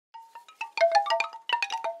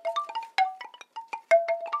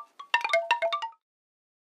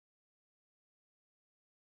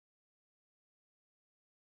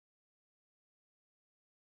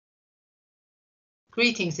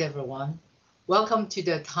Greetings, everyone. Welcome to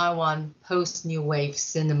the Taiwan Post-New Wave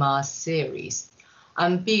Cinema series.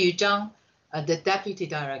 I'm Biyu Zhang, the Deputy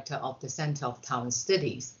Director of the Center of Taiwan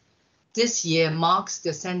Studies. This year marks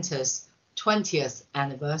the Center's 20th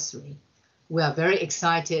anniversary. We are very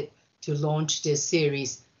excited to launch this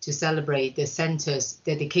series to celebrate the Center's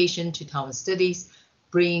dedication to Taiwan Studies,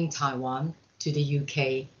 bringing Taiwan to the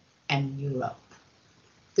UK and Europe.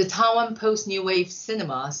 The Taiwan Post-New Wave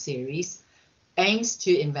Cinema series aims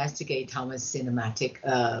to investigate Taiwan's cinematic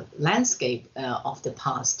landscape of the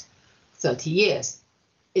past 30 years.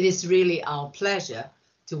 It is really our pleasure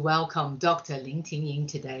to welcome Dr. Ting-Ying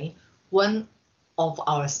today, one of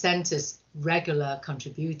our center's regular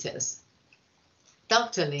contributors.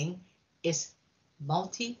 Dr. Lin is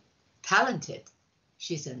multi-talented.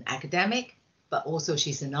 She's an academic, but also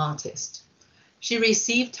she's an artist. She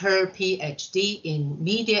received her PhD in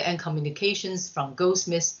Media and Communications from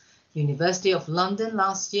Goldsmiths University of London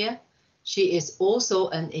last year. She is also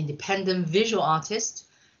an independent visual artist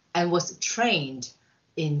and was trained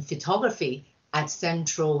in photography at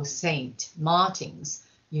Central St. Martin's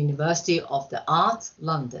University of the Arts,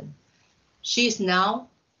 London. She is now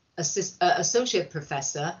associate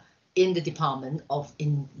professor in the Department of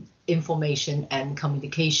Information and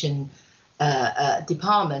Communication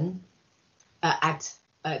department at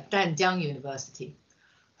Danjiang University.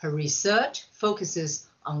 Her research focuses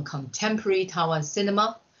on contemporary Taiwan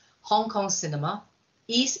cinema, Hong Kong cinema,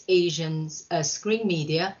 East Asian screen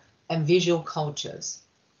media, and visual cultures.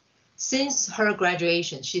 Since her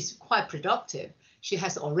graduation, she's quite productive. She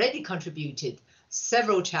has already contributed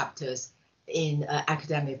several chapters in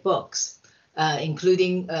academic books,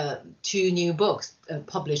 including 2 new books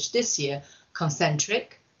published this year,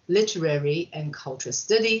 Concentric, Literary and Cultural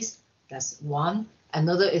Studies, that's one.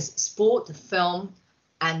 Another is Sport, Film,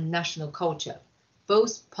 and National Culture,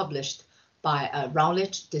 both published by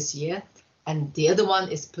Routledge this year. And the other one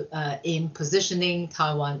is in Positioning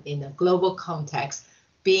Taiwan in a Global Context,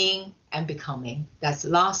 Being and Becoming. That's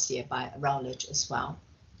last year by Routledge as well.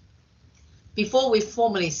 Before we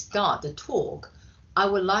formally start the talk, I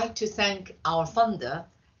would like to thank our funder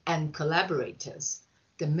and collaborators,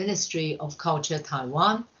 the Ministry of Culture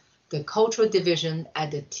Taiwan, the Cultural Division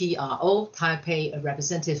at the TRO, Taipei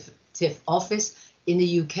Representative Office in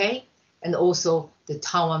the UK, and also the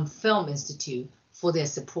Taiwan Film Institute for their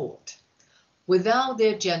support. Without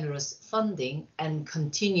their generous funding and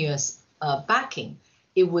continuous backing,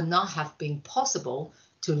 it would not have been possible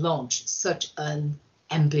to launch such an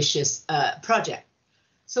ambitious project.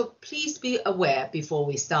 So please be aware before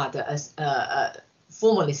we start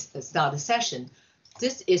formally start the session,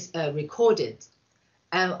 this is recorded,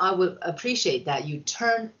 and I would appreciate that you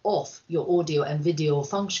turn off your audio and video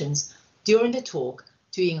functions during the talk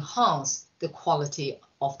to enhance the quality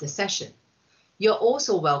of the session. You're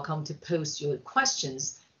also welcome to post your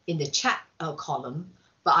questions in the chat column,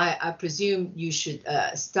 but I presume you should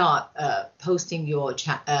start posting your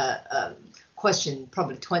chat question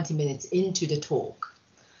probably 20 minutes into the talk.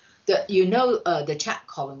 The chat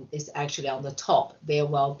column is actually on the top. There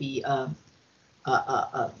will be a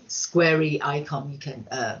squarey icon. You can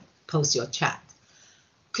post your chat.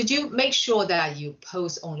 Could you make sure that you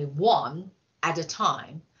post only one at a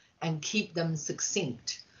time and keep them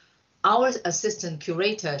succinct? Our assistant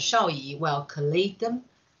curator, Xiao-Yi, will collate them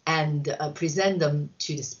and present them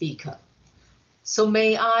to the speaker. So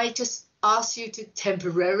may I just ask you to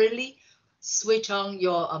temporarily switch on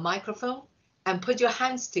your microphone and put your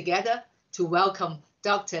hands together to welcome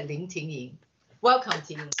Dr. Ting-Ying. Welcome,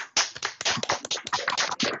 Ting-Ying.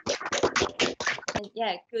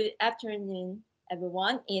 Yeah, good afternoon,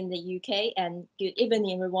 everyone in the UK, and good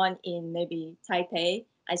evening, everyone in maybe Taipei.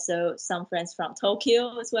 I saw some friends from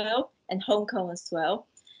Tokyo as well, and Hong Kong as well.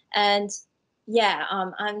 And yeah,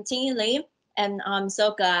 I'm Ting-Ying Lee, and I'm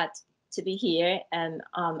so glad to be here. And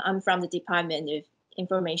I'm from the Department of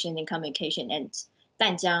Information and Communication at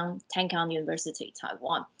Danjiang University,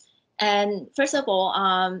 Taiwan. And first of all,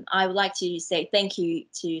 I would like to say thank you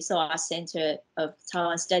to SOAS Center of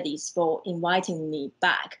Taiwan Studies for inviting me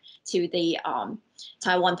back to the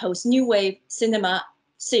Taiwan Post-New Wave Cinema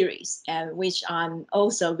series, which I'm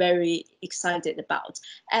also very excited about.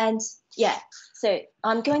 And yeah, so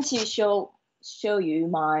I'm going to show you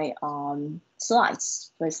my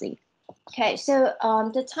slides firstly. Okay, so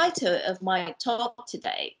the title of my talk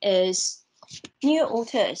today is New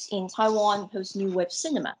Authors in Taiwan Post-New Wave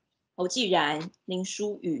Cinema, Hou Chi-jan, Lin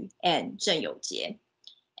Shu-yu, and Zheng Yu-Chieh.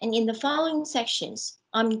 And in the following sections,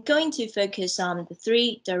 I'm going to focus on the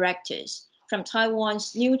 3 directors from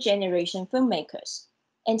Taiwan's new generation filmmakers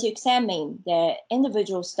and to examine their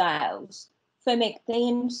individual styles, filmic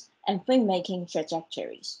themes, and filmmaking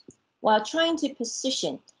trajectories, while trying to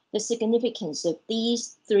position the significance of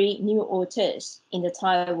these three new authors in the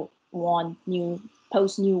Taiwan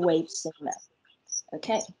post-New Wave cinema.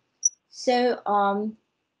 Okay, so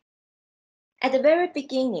at the very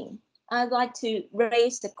beginning, I'd like to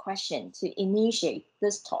raise the question to initiate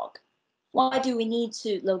this talk. Why do we need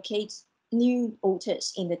to locate new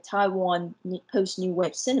authors in the Taiwan post-New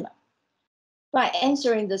Wave cinema? By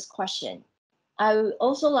answering this question, I would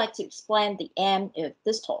also like to explain the aim of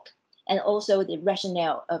this talk and also the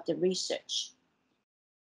rationale of the research.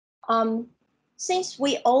 Since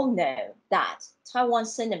we all know that Taiwan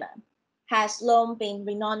cinema has long been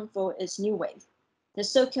renowned for its new wave, the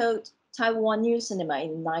so-called Taiwan New Cinema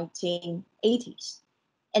in the 1980s,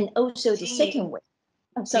 and also the second wave.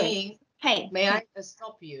 I'm sorry. Ting-Ying, hey, may I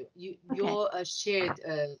stop you? Okay. Your shared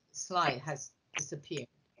slide has disappeared.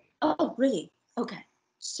 Oh, really? Okay.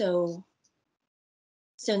 So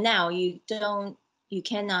now you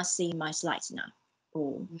cannot see my slides now.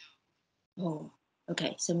 Oh, No. oh,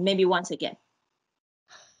 okay. So maybe once again.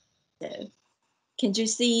 So, can you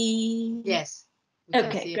see? Yes.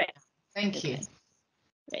 Okay, great. Thank you.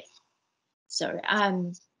 Great. Sorry,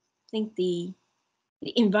 I think the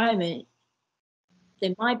environment,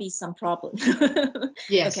 there might be some problem.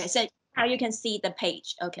 Yes. Okay, so how you can see the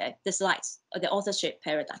page? Okay, the slides or the authorship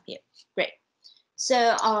paradigm here. Great.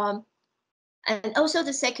 So and also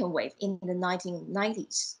the second wave in the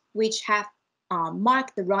 1990s, which have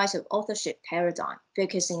marked the rise of authorship paradigm,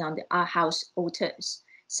 focusing on the art house authors,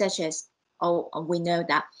 such as, we know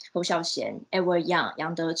that Hou Hsiao-hsien, Edward Yang,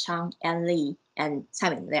 Yang Dechang, and Lee and Tsai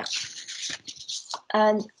Ming-liang.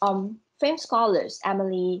 And film scholars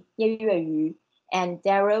Emily Yeh and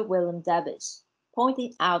Darrell William Davis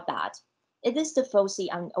pointed out that it is the foci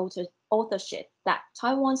and authorship that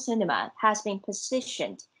Taiwan cinema has been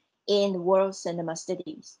positioned in world cinema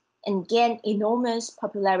studies and gained enormous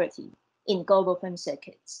popularity in global film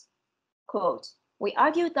circuits. Quote, we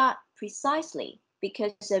argue that precisely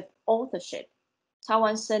because of authorship,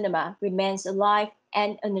 Taiwan cinema remains alive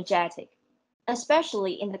and energetic,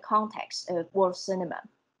 especially in the context of world cinema,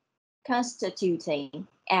 constituting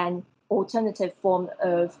an alternative form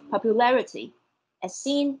of popularity as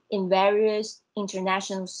seen in various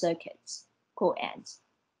international circuits. Quote ends.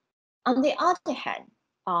 On the other hand,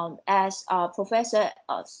 as Professor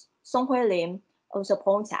Song Hui Lim also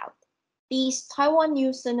points out, these Taiwan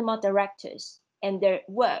New Cinema directors and their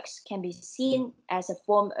works can be seen as a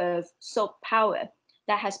form of soft power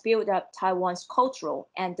that has built up Taiwan's cultural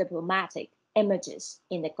and diplomatic images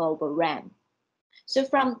in the global realm. So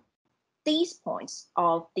from these points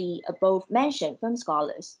of the above mentioned film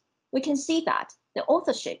scholars, we can see that the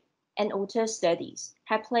authorship and author studies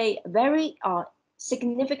have played a very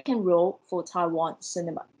significant role for Taiwan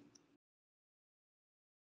cinema.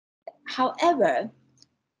 However,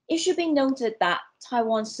 it should be noted that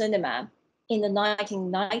Taiwan cinema in the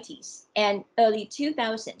 1990s and early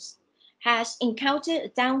 2000s has encountered a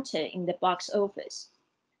downturn in the box office.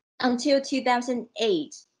 Until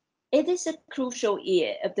 2008, it is a crucial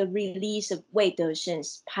year of the release of Wave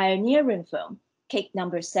Taiwan's pioneering film, Cake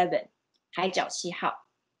Number 7, 海角七号.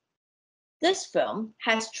 This film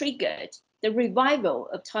has triggered the revival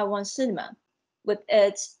of Taiwan cinema with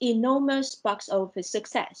its enormous box office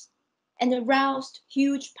success and aroused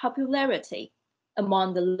huge popularity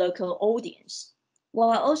among the local audience,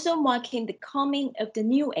 while also marking the coming of the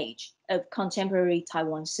new age of contemporary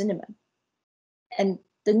Taiwan cinema. And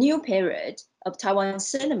the new period of Taiwan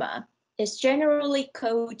cinema is generally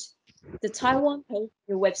called the Taiwan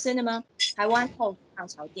post-New Wave cinema, Taiwan后浪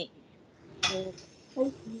潮电影, or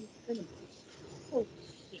post-New cinema,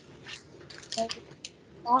 and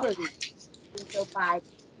scholarly also by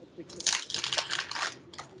critics.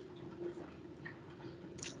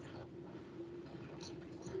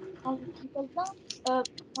 The launch of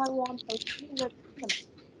Taiwan post-New Wave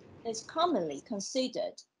cinema is commonly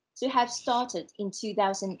considered to have started in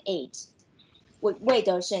 2008 with Wave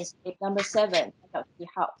Taiwan's Number 7, 海角七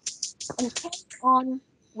号, and carried on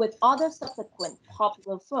with other subsequent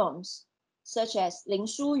popular films, such as Lin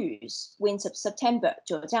Shu-yu's Winds of September,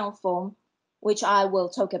 九降风, which I will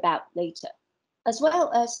talk about later, as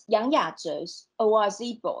well as Yang Yazhe's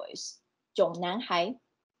ORZ Boys, 囧男孩.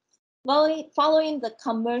 Following the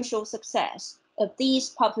commercial success of these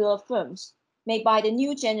popular films made by the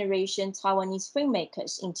new generation Taiwanese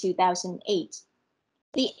filmmakers in 2008,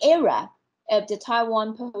 the era of the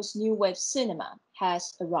Taiwan post-New Wave cinema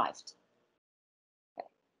has arrived.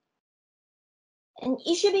 And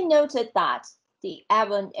it should be noted that the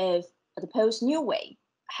advent of the post-New Wave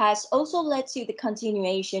has also led to the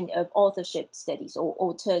continuation of authorship studies or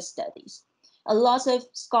auteur studies, A lot of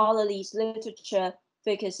scholarly literature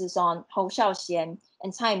focuses on Hou Hsiao-hsien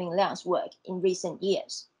and Tsai Ming-liang's work in recent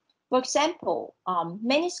years. For example,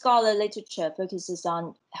 many scholarly literature focuses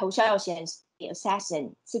on Hou Hsiao-hsien's The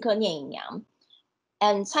Assassin, 刺客聂隐娘,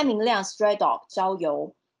 and Tsai Ming-liang's Stray Dog, 郊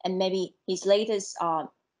游, and maybe his latest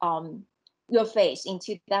Your Face in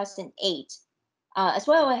 2008, as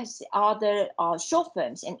well as other short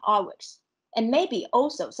films and artworks, and maybe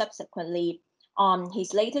also subsequently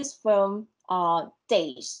his latest film,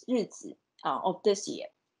 Days, 日子, of this year.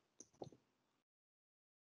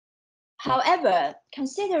 However,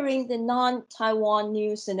 considering the non-Taiwan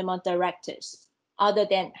New Cinema directors, other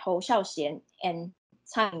than Hou Hsiao-hsien and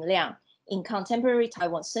Tsai Ming-liang in contemporary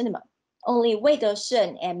Taiwan cinema, only Wei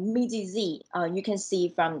Te-sheng and Midi, you can see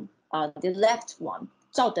from the left one,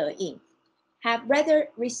 Zhao De-ying, have rather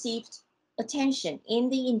received attention in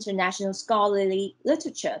the international scholarly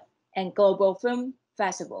literature and global film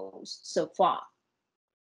festivals so far.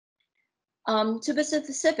 To be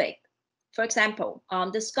specific, for example,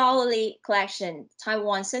 the scholarly collection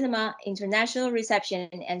Taiwan Cinema, International Reception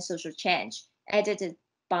and Social Change, edited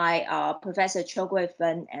by Professor Cho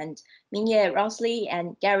Gui-fen and Ming-Ye Rousley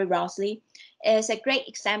and Gary Rousley, is a great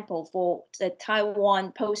example for the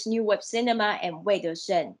Taiwan post-New Wave cinema and Wei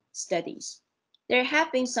Te-sheng studies. There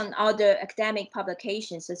have been some other academic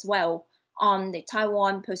publications as well on the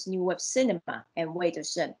Taiwan post-New Wave cinema and Wei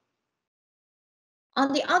Te-sheng.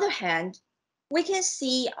 On the other hand, we can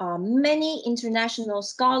see many international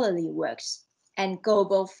scholarly works and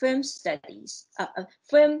global film studies,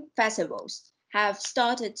 film festivals have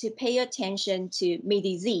started to pay attention to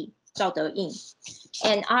Midi, Zhao De-ying,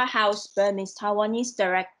 an art house Burmese Taiwanese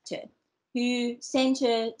director who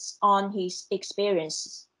centers on his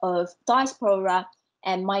experiences of diaspora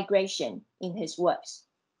and migration in his works.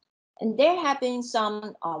 And there have been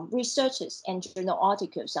some researches and journal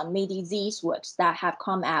articles on Midi's works that have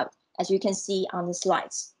come out, as you can see on the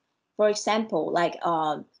slides. For example, like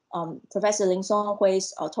Professor Lin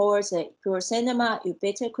Song-hui's Auteurs, Pure Cinema,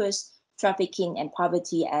 Ubiquitous Trafficking and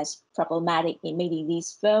Poverty as Problematic in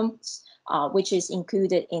Midi's Films, which is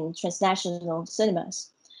included in transnational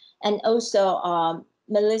cinemas. And also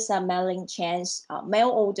Melissa Melling Chan's Mail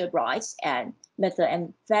Order Brides and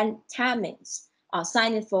Methamphetamines,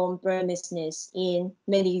 Sinophone Burmese in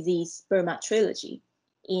Midi's Burma Trilogy,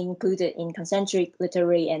 included in concentric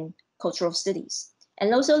literary and cultural studies.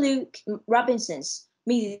 And also Luke Robinson's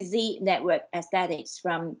Midi Network Aesthetics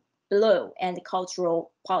from Below and the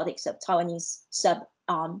Cultural Politics of Taiwanese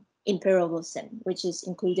Sub-Imperialism, which is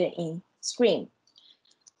included in Scream.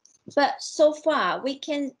 But so far, we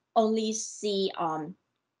can only see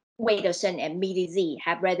Wei Te-sheng and Midi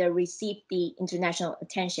have rather received the international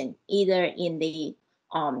attention, either in the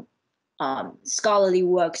scholarly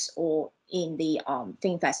works or in the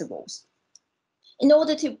film festivals. In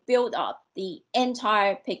order to build up the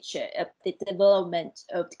entire picture of the development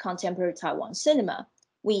of the contemporary Taiwan cinema,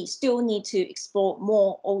 we still need to explore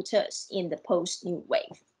more authors in the post-New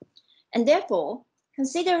Wave. And therefore,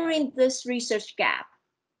 considering this research gap,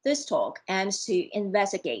 this talk aims to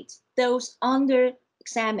investigate those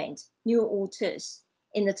under-examined new authors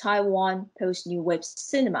in the Taiwan post-New Wave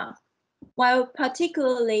cinema, while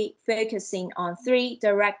particularly focusing on 3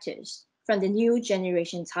 directors from the new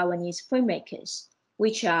generation Taiwanese filmmakers,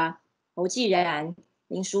 which are Hou Chi-jan,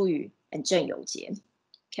 Lin Shu-yu, and Cheng Yu.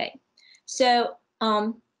 Okay, so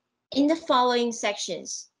in the following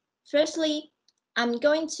sections, firstly, I'm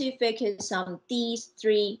going to focus on these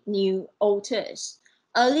 3 new authors: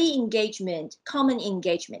 early engagement, common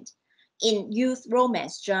engagement in youth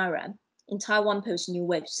romance genre in Taiwan post-New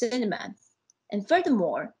Wave cinema. And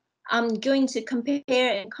furthermore, I'm going to compare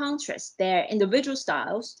and contrast their individual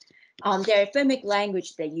styles, their filmic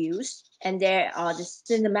language they use, and their the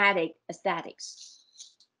cinematic aesthetics.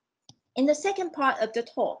 In the second part of the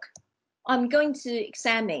talk, I'm going to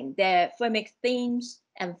examine their filmic themes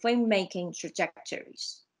and filmmaking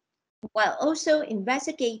trajectories, while also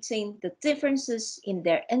investigating the differences in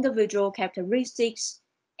their individual characteristics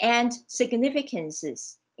and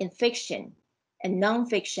significances in fiction and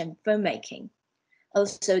non-fiction filmmaking,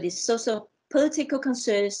 also the social political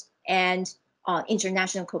concerns and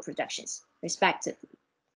international co-productions, respectively.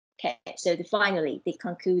 Okay, so finally, the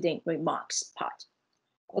concluding remarks part.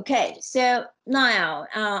 Okay, so now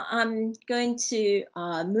I'm going to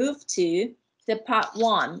move to the part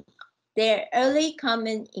 1, their early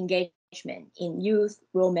common engagement in youth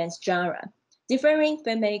romance genre, differing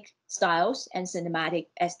filmic styles and cinematic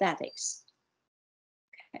aesthetics.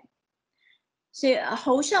 Okay. So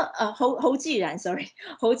Hou Chi-jan,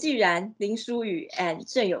 Lin Shu-yu, and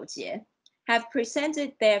Cheng Yu have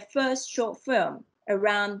presented their first short film,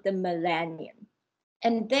 around the millennium.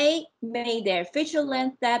 And they made their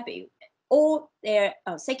feature-length debut or their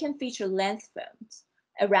second feature-length films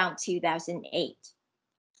around 2008.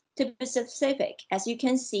 To be specific, as you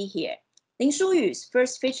can see here, Lin Shu-yu's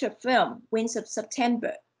first feature film, Winds of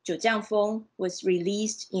September, 九降风, was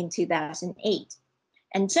released in 2008.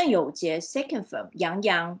 And Cheng Yu's second film, Yang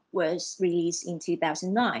Yang, was released in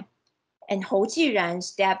 2009. And Hou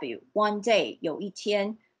Chi-jan's debut, One Day, 有一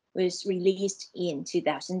天, was released in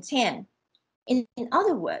 2010. In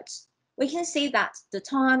other words, we can say that the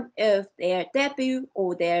time of their debut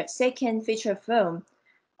or their second feature film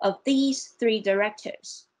of these three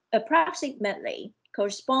directors approximately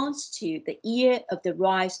corresponds to the year of the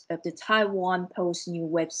rise of the Taiwan post-New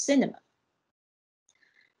Wave cinema.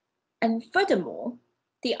 And furthermore,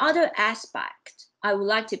 the other aspect I would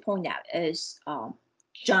like to point out is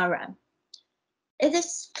genre. It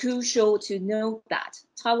is crucial to note that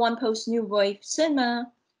Taiwan post-New Wave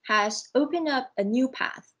cinema has opened up a new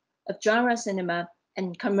path of genre cinema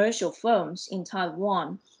and commercial films in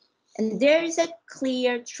Taiwan. And there is a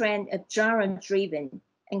clear trend of genre-driven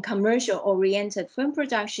and commercial-oriented film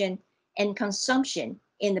production and consumption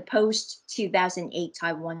in the post-2008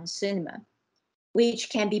 Taiwan cinema, which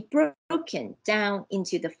can be broken down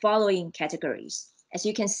into the following categories, as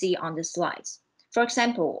you can see on the slides. For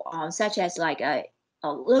example, such as like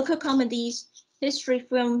local comedies, history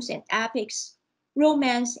films and epics,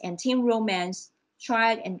 romance and teen romance,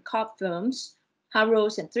 triad and cop films,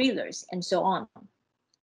 horrors and thrillers, and so on.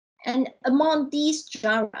 And among these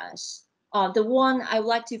genres, the one I would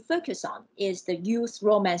like to focus on is the youth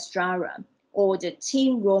romance genre or the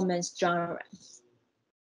teen romance genre.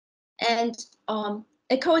 And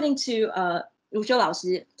according to Ru Xiu 老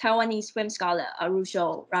师, Taiwanese film scholar Ru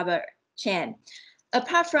Xiu Robert Chen,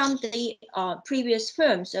 apart from the previous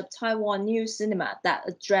films of Taiwan New Cinema that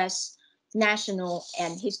address national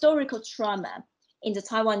and historical trauma in the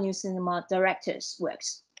Taiwan New Cinema directors'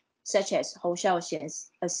 works, such as Hou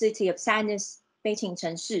Hsiao-hsien's A City of Sadness, 悲情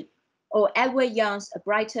城市, or Edward Young's A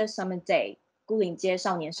Brighter Summer Day, 孤岭街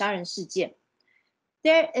少年杀人事件.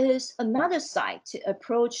 There is another side to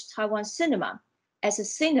approach Taiwan cinema as a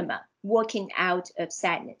cinema working out of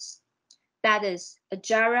sadness. That is a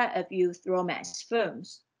genre of youth romance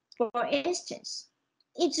films. For instance,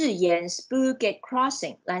 易智言's Blue Gate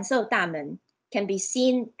Crossing, 蓝色大门, can be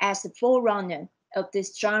seen as the forerunner of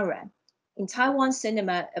this genre in Taiwan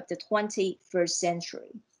cinema of the 21st century.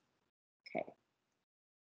 Okay.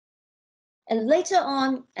 And later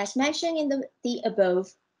on, as mentioned in the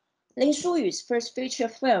above, Lin Shu-yu's first feature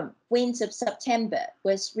film, Winds of September,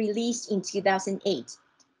 was released in 2008,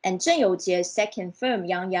 and Cheng Yu's second film,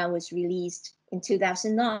 Yang Yang, was released in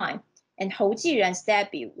 2009, and Hou Chi-jan's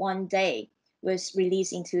debut, One Day, was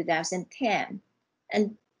released in 2010.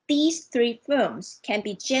 And these three films can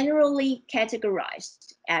be generally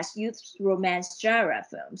categorized as youth romance genre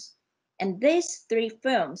films. And these three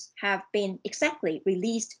films have been exactly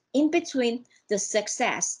released in between the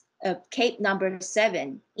success of Cape Number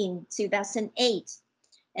 7 in 2008,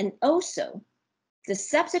 and also the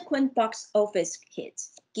subsequent box office hit,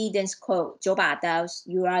 Gideon's quote, 九把刀,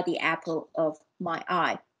 You Are the Apple of My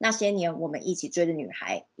Eye, 那些年我们一起追的女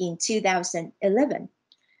孩, in 2011,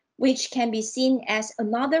 which can be seen as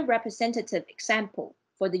another representative example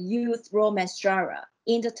for the youth romance genre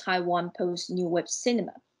in the Taiwan post-New Wave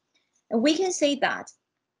cinema. And we can say that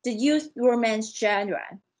the youth romance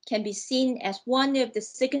genre can be seen as one of the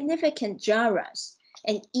significant genres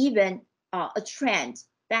and even a trend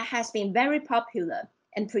that has been very popular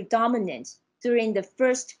and predominant during the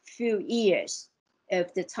first few years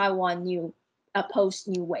of the Taiwan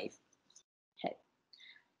post-New Wave. Okay.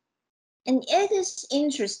 And it is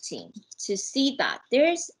interesting to see that there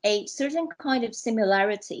is a certain kind of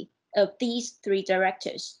similarity of these three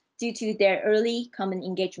directors due to their early common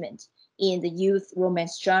engagement in the youth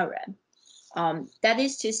romance genre. That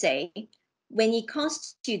is to say, when it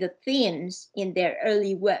comes to the themes in their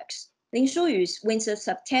early works, Lin Shu-yu's Winds of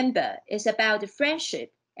September is about the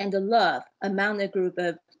friendship and the love among a group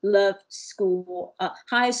of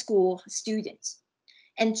high school students.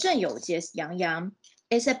 And Cheng Yu's Yang Yang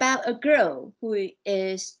is about a girl who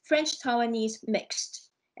is French-Taiwanese mixed,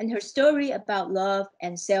 and her story about love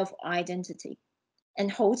and self-identity.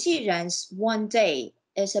 And Hou Chi-jan's One Day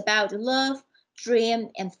is about love, dream,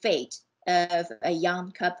 and fate of a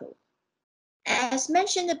young couple. As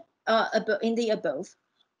mentioned in the above,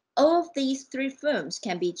 all of these three films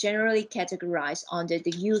can be generally categorized under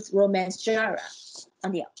the youth romance genre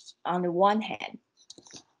on the one hand.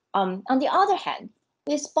 On the other hand,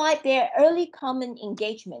 despite their early common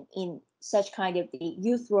engagement in such kind of the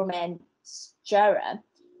youth romance genre,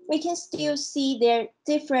 we can still see their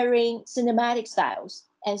differing cinematic styles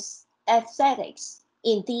and aesthetics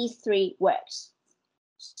in these three works.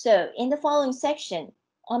 So in the following section,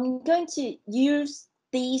 I'm going to use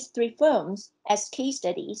these three films as case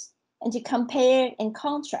studies and to compare and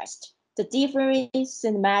contrast the differing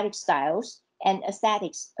cinematic styles and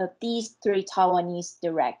aesthetics of these three Taiwanese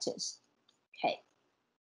directors. Okay.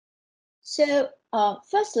 So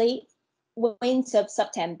firstly, Winds of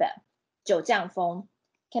September, 九降风,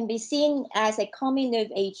 can be seen as a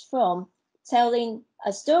coming-of-age film telling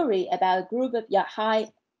a story about a group of high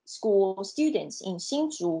school students in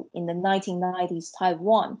Hsinchu in the 1990s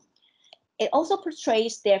Taiwan. It also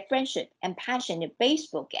portrays their friendship and passion in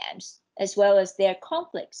baseball games, as well as their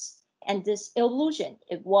conflicts and disillusion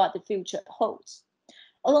of what the future holds,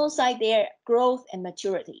 alongside their growth and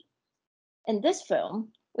maturity. In this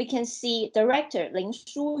film, we can see director Lin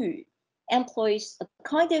Shu-yu employs a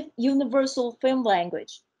kind of universal film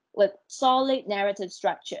language with solid narrative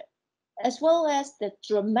structure, as well as the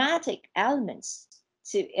dramatic elements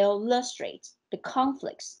to illustrate the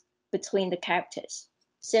conflicts between the characters.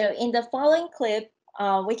 So in the following clip,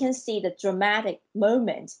 we can see the dramatic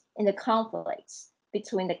moment in the conflicts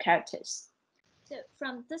between the characters. So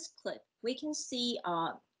from this clip, we can see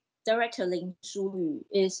director Lin Shu-yu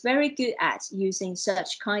is very good at using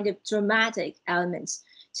such kind of dramatic elements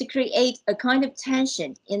to create a kind of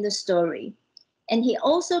tension in the story. And he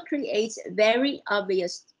also creates a very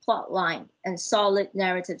obvious plot line and solid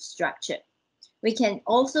narrative structure. We can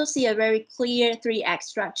also see a very clear three-act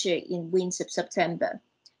structure in Winds of September.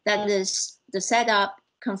 That is the setup,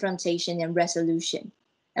 confrontation, and resolution.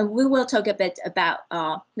 And we will talk a bit about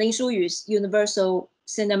Lin Shu-yu's universal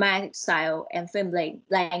cinematic style and film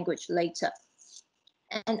language later.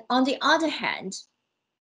 And on the other hand,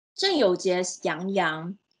 Cheng Yu-Chieh's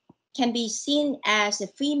Yang can be seen as a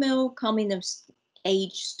female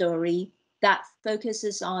coming-of-age story that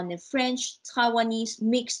focuses on the French-Taiwanese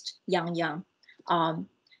mixed Yang.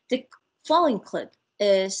 The following clip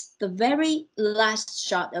is the very last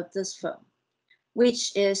shot of this film,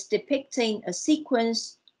 which is depicting a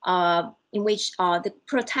sequence in which the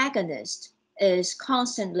protagonist is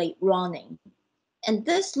constantly running. And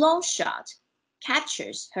this long shot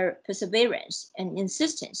captures her perseverance and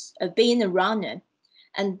insistence of being a runner.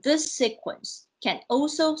 And this sequence can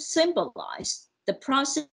also symbolize the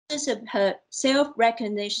process of her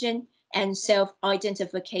self-recognition and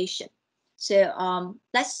self-identification. So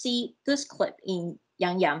let's see this clip in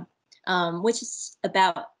Yang, which is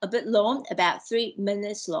about a bit long, about 3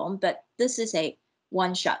 minutes long, but this is a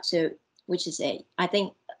one shot, so which is I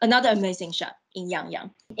think another amazing shot in Yang.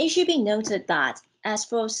 It should be noted that as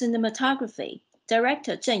for cinematography,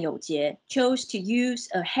 director Cheng Yu-Chieh chose to use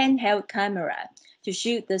a handheld camera to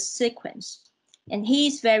shoot this sequence. And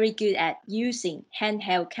he's very good at using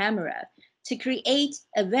handheld camera to create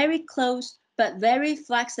a very close but very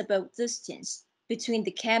flexible distance between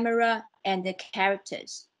the camera and the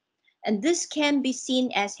characters. And this can be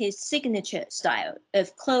seen as his signature style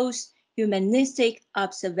of close humanistic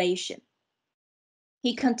observation.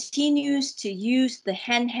 He continues to use the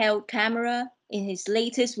handheld camera in his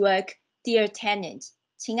latest work, Dear Tenant,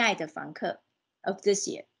 亲爱的房客, of this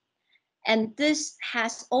year. And this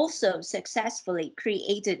has also successfully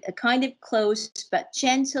created a kind of close but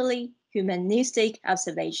gently humanistic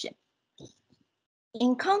observation.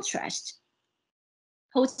 In contrast,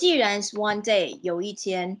 Hou Chi-jan's One Day, 有一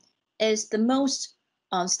天, is the most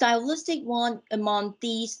stylistic one among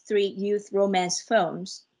these three youth romance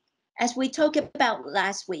films. As we talked about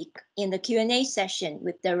last week in the Q&A session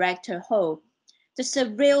with director Hou, the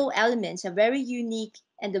surreal elements are very unique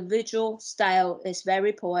and the visual style is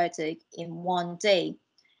very poetic in One Day,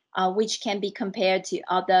 which can be compared to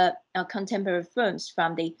other contemporary films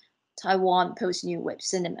from the Taiwan post-New Wave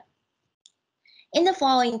cinema. In the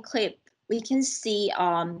following clip, we can see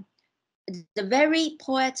the very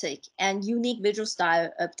poetic and unique visual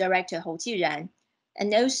style of director Hou Chi-jan,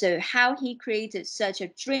 and also how he created such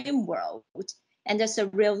a dream world and the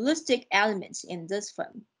surrealistic elements in this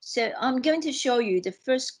film. So I'm going to show you the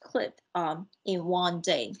first clip in One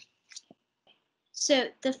Day. So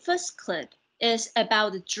the first clip is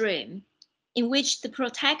about a dream in which the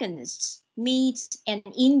protagonists meet an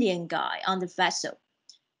Indian guy on the vessel.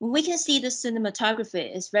 We can see the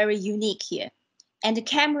cinematography is very unique here, and the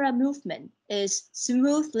camera movement is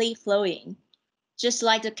smoothly flowing, just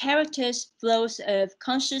like the characters' flows of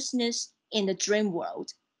consciousness in the dream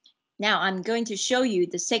world. Now I'm going to show you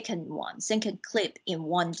the second clip in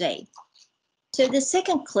One Day. So the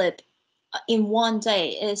second clip in One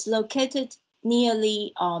Day is located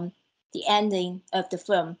nearly the ending of the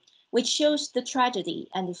film, which shows the tragedy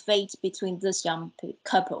and the fate between this young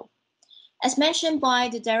couple. As mentioned by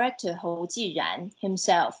the director Hou Chi-jan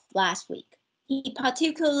himself last week, he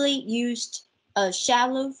particularly used a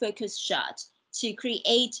shallow focus shot to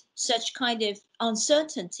create such kind of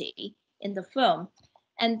uncertainty in the film.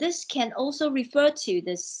 And this can also refer to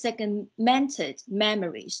the segmented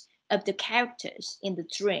memories of the characters in the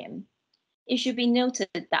dream. It should be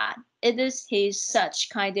noted that it is his such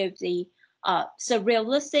kind of the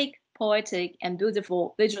surrealistic, poetic, and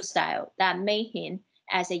beautiful visual style that made him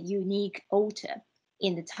as a unique author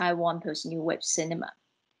in the Taiwan post-New Wave cinema.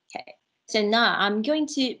 Okay, so now I'm going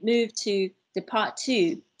to move to the part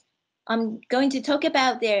 2. I'm going to talk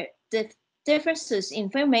about the differences in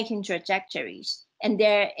filmmaking trajectories and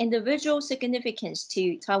their individual significance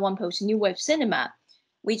to Taiwan post-New Wave cinema,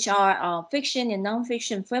 which are fiction and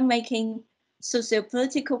non-fiction filmmaking,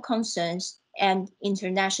 socio-political concerns, and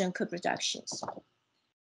international co-productions.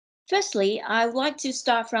 Firstly, I would like to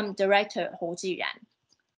start from director Hou Chi-jan.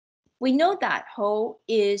 We know that Hou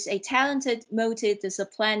is a talented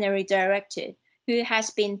multidisciplinary director who has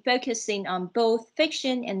been focusing on both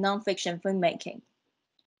fiction and non-fiction filmmaking.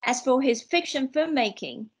 As for his fiction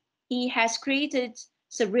filmmaking, he has created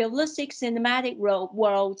surrealistic cinematic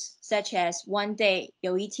worlds such as One Day,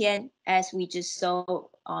 有一天, as we just saw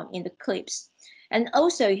in the clips, and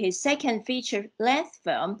also his second feature-length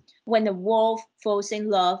film, When a Wolf Falls in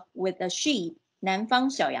Love with a Sheep, 南方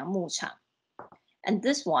小羊牧场. And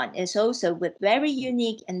this one is also with very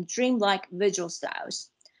unique and dreamlike visual styles,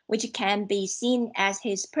 which can be seen as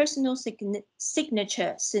his personal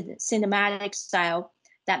signature cinematic style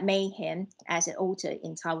that made him as an author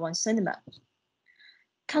in Taiwan cinema.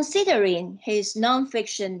 Considering his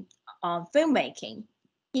non-fiction filmmaking,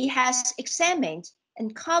 he has examined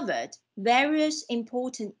and covered various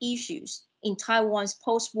important issues in Taiwan's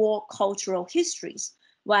post-war cultural histories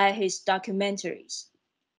via his documentaries.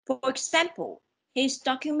 For example, his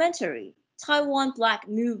documentary, Taiwan Black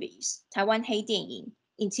Movies, 台湾黑电影,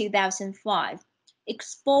 in 2005,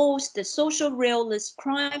 exposed the social realist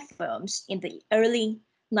crime films in the early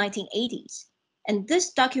 1980s. And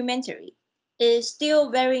this documentary is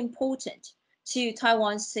still very important to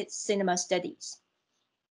Taiwan's cinema studies.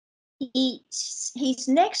 His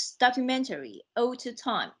next documentary, Ode to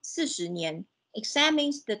Time, 40年,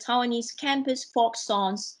 examines the Taiwanese campus folk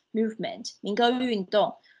songs movement, 民歌运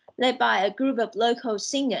动, led by a group of local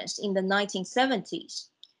singers in the 1970s,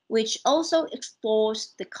 which also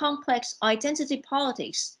explores the complex identity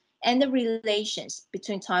politics and the relations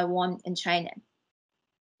between Taiwan and China.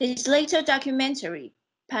 His later documentary,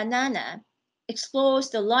 Banana, explores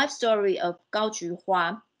the life story of Gao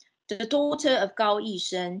Juhua, the daughter of Gao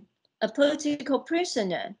Yisheng, a political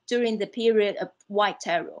prisoner during the period of White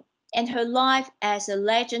Terror, and her life as a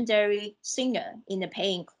legendary singer in a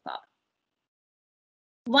paying club.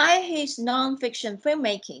 Via his non-fiction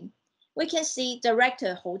filmmaking, we can see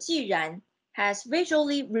director Hou Chi-jan has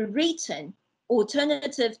visually rewritten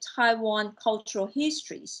alternative Taiwan cultural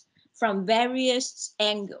histories from various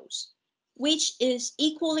angles, which is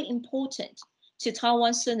equally important to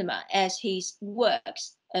Taiwan cinema as his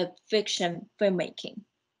works of fiction filmmaking.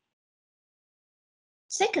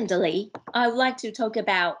 Secondly, I would like to talk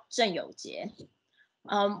about Cheng Yu.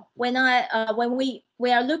 When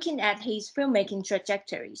we are looking at his filmmaking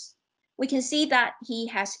trajectories, we can see that he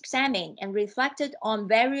has examined and reflected on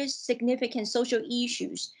various significant social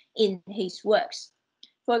issues in his works.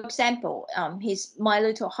 For example, his My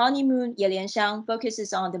Little Honeymoon, 野莲香,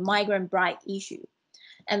 focuses on the migrant bride issue,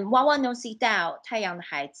 and 娃娃 no see Dao, 太阳的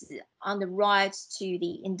孩子, on the rights to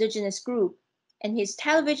the indigenous group, and his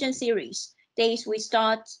television series, Days We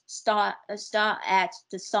Start at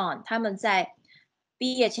the Sun, 他们在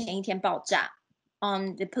毕业前一天爆炸,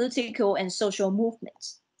 on the political and social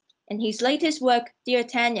movements. And his latest work, Dear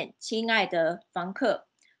Tenant, 亲爱的房客,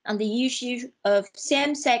 on the issue of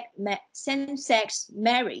same-sex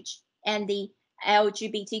marriage and the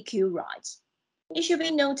LGBTQ rights. It should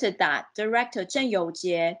be noted that director Cheng Yu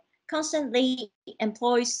constantly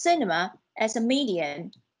employs cinema as a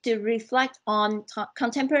medium to reflect on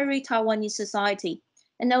contemporary Taiwanese society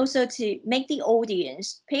and also to make the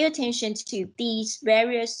audience pay attention to these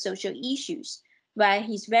various social issues via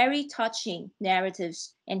his very touching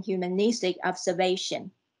narratives and humanistic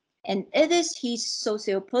observation. And it is his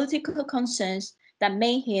socio-political concerns that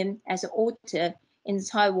made him as an author in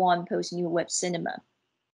Taiwan post-New Wave cinema.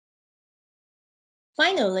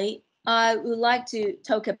 Finally, I would like to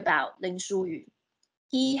talk about Lin Shu-yu.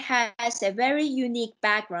 He has a very unique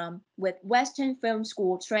background with Western film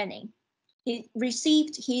school training. He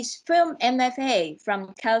received his film MFA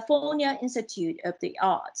from California Institute of the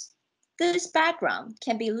Arts, This background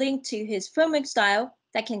can be linked to his filmic style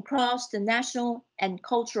that can cross the national and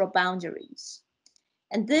cultural boundaries.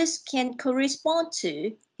 And this can correspond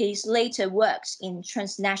to his later works in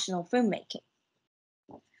transnational filmmaking.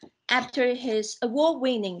 After his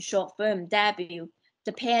award-winning short film debut,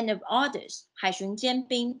 The Pen of Others, 海巡兼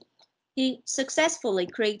兵, he successfully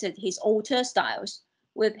created his auteur styles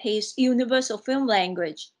with his universal film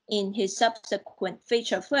language in his subsequent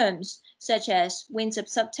feature films, such as Winds of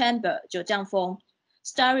September, 九降风,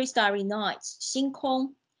 Starry Starry Nights, 星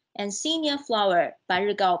空, and Senior Flower, 白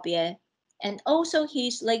日告别, and also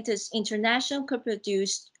his latest international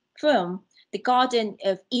co-produced film, The Garden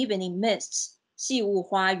of Evening Mists, 细雾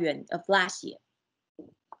花园, of last year.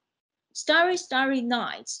 Starry Starry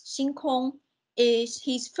Nights, 星空, is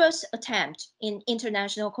his first attempt in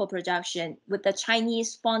international co-production with the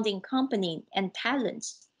Chinese funding company and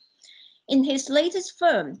talents. In his latest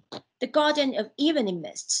film, The Garden of Evening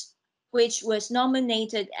Mists, which was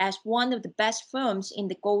nominated as one of the best films in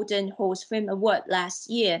the Golden Horse Film Award last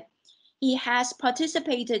year, he has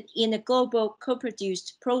participated in a global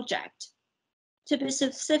co-produced project. To be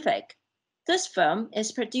specific, this film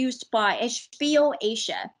is produced by HBO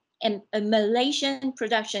Asia and a Malaysian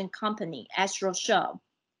production company, Astro Show.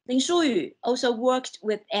 Lin Shu-yu also worked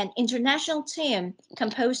with an international team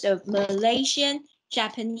composed of Malaysian,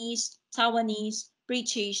 Japanese, Taiwanese,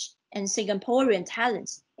 British, and Singaporean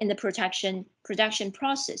talents in the production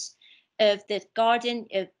process of The Garden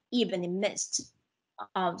of Evening Mist,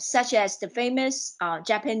 such as the famous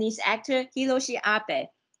Japanese actor Hiroshi Abe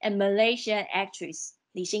and Malaysian actress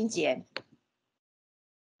Li Xingjie.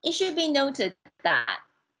 It should be noted that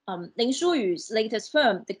Lin Shu-yu's latest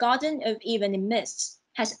film, The Garden of Evening Mists,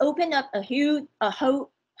 has opened up a whole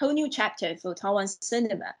new chapter for Taiwan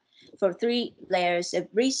cinema for 3 layers of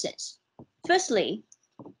reasons. Firstly,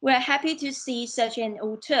 we're happy to see such an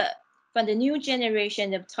auteur from the new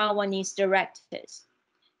generation of Taiwanese directors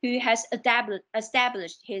who has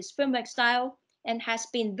established his filmic style and has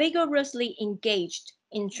been vigorously engaged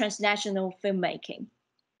in transnational filmmaking.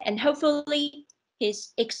 And hopefully, his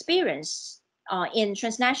experience in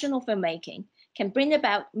transnational filmmaking can bring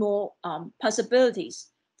about more possibilities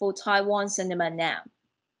for Taiwan cinema now.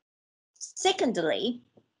 Secondly,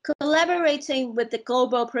 collaborating with the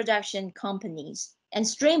global production companies and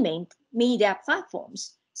streaming media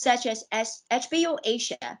platforms such as HBO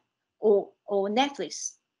Asia or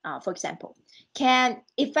Netflix, for example, can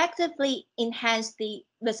effectively enhance the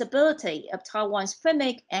visibility of Taiwan's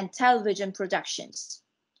filmic and television productions.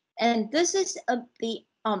 And this is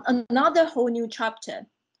another whole new chapter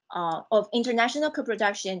of international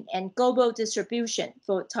co-production and global distribution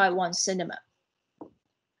for Taiwan cinema.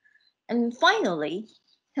 And finally,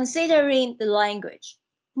 considering the language,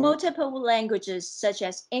 multiple languages such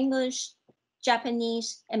as English,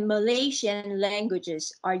 Japanese, and Malaysian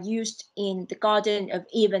languages are used in The Garden of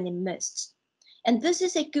Evening Mists. And this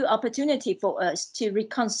is a good opportunity for us to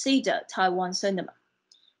reconsider Taiwan cinema.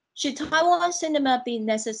 Should Taiwan cinema be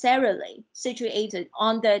necessarily situated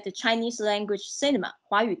under the Chinese language cinema,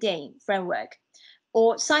 华语电影 framework,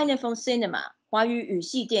 or Sinophone cinema, 华语语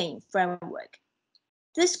系电影 framework?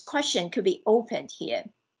 This question could be opened here,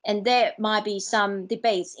 and there might be some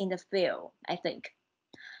debates in the field, I think.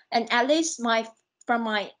 And at least from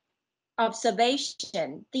my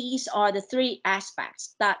observation, these are the 3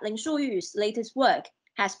 aspects that Lin Shu-yu's latest work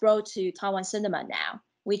has brought to Taiwan cinema now,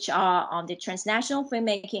 which are on the transnational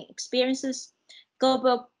filmmaking experiences,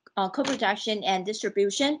 global co-production and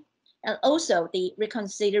distribution, and also the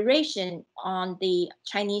reconsideration on the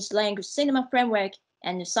Chinese language cinema framework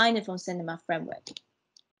and the Sinophone cinema framework.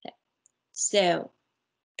 Okay. So,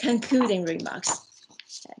 concluding remarks.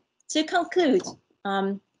 Okay. To conclude,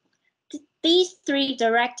 these 3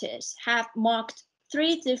 directors have marked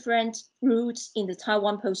 3 different routes in the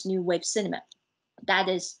Taiwan post-New Wave cinema. That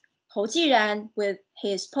is, Hou Chi-jan with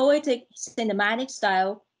his poetic cinematic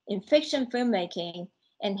style in fiction filmmaking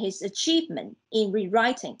and his achievement in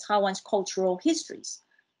rewriting Taiwan's cultural histories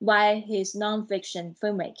via his non-fiction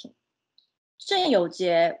filmmaking. Cheng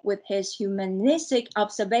Yu with his humanistic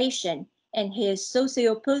observation and his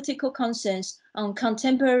socio-political concerns on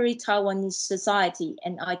contemporary Taiwanese society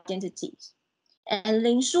and identities. And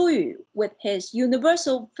Lin Shu-yu with his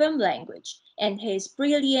universal film language and his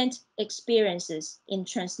brilliant experiences in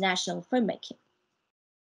transnational filmmaking.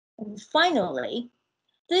 And finally,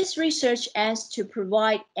 this research aims to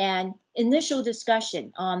provide an initial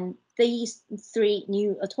discussion on these 3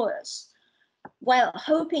 new auteurs, while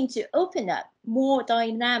hoping to open up more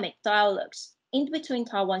dynamic dialogues in between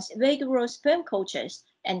Taiwan's vigorous film cultures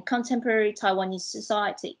and contemporary Taiwanese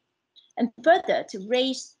society, and further to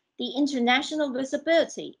raise the international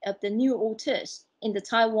visibility of the new auteurs in the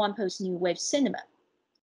Taiwan post-New Wave cinema.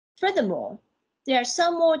 Furthermore, there are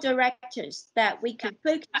some more directors that we could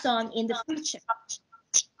focus on in the future,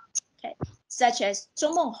 okay, such as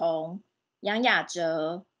Zhou Menghong, Yang Yazhe,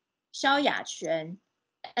 Hou Hsiao-hsien,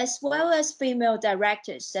 as well as female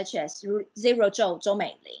directors such as Zero Zhou, Zhou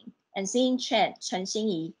Meiling, and Xin Chen, Chen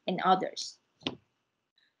Xinyi, and others.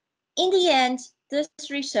 In the end, this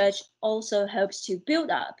research also helps to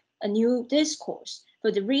build up a new discourse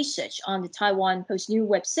for the research on the Taiwan post-New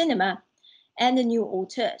Wave cinema and the new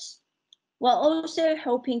auteurs, while also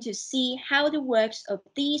hoping to see how the works of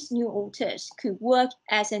these new auteurs could work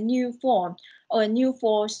as a new form or a new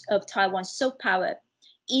force of Taiwan's soft power,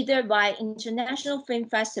 either by international film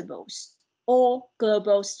festivals or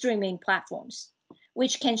global streaming platforms,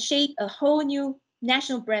 which can shape a whole new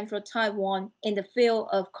national brand for Taiwan in the field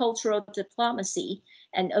of cultural diplomacy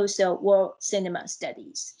and also world cinema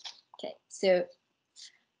studies. Okay, so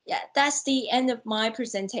yeah, that's the end of my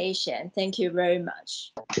presentation. Thank you very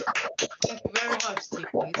much. Thank you very much,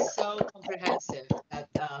 Ting-Ying. It's so comprehensive that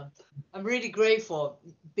I'm really grateful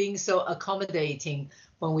being so accommodating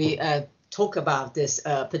when we talk about this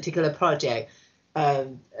particular project.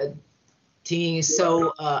 Ting-Ying is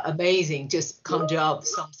so amazing, just conjure up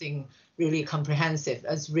something really comprehensive.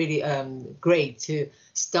 It's really great to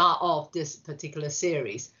start off this particular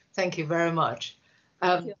series. Thank you very much.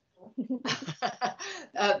 Thank you.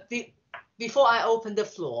 Before I open the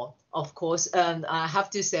floor, of course, I have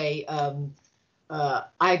to say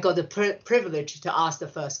I got the privilege to ask the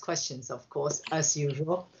first questions, of course, as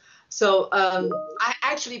usual. So I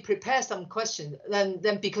actually prepared some questions,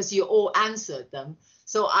 then because you all answered them,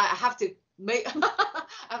 so I have to make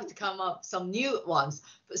I have to come up some new ones.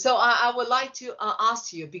 So I would like to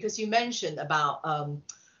ask you, because you mentioned about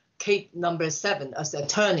Cape number 7 as a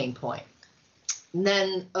turning point. And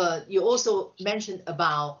then you also mentioned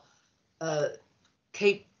about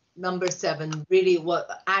Cape number 7 really will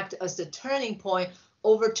act as the turning point,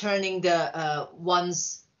 overturning the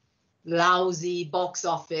once lousy box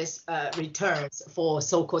office returns for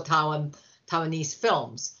so-called Taiwanese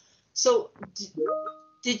films. So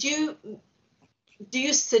do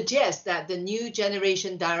you suggest that the new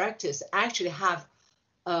generation directors actually have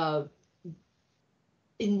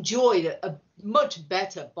enjoyed a much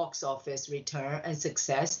better box office return and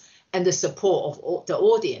success and the support of the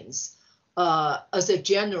audience as a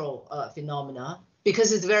general phenomena,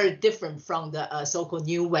 because it's very different from the so-called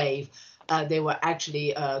new wave. They were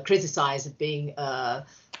actually criticized being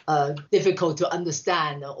difficult to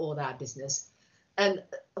understand, all that business. And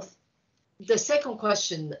the second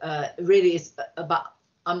question really is about,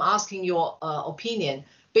 I'm asking your opinion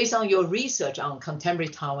based on your research on contemporary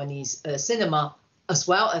Taiwanese cinema, as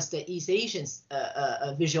well as the East Asian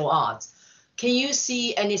visual arts. Can you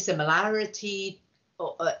see any similarity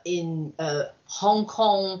in Hong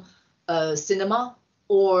Kong cinema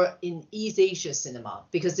or in East Asia cinema?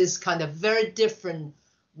 Because this kind of very different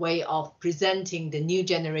way of presenting the new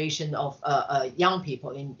generation of young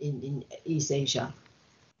people in East Asia.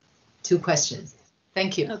 Two questions.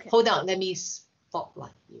 Thank you. Okay. Hold on, let me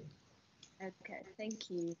spotlight you. Okay, thank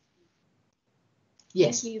you.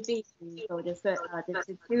 Yes. Thank you, Vicky, for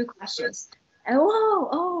the two questions.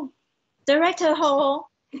 Oh, Director Hou.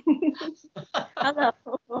 Hello.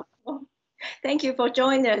 Thank you for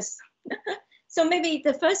joining us. So maybe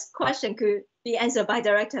the first question could be answered by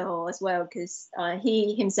Director Hou as well, because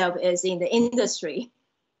he himself is in the industry.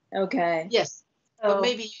 Okay. Yes, so, but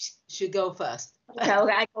maybe you should go first. Okay,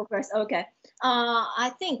 I go first. Okay.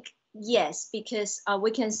 I think yes, because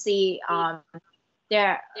we can see there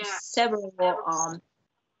are several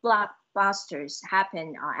blockbusters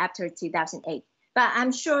happen after 2008. But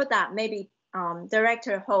I'm sure that maybe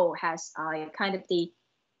Director Hou has kind of the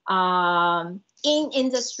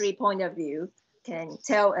in-industry point of view, can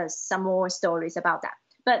tell us some more stories about that.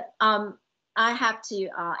 But I have to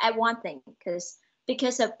add one thing,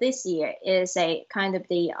 because of this year is a kind of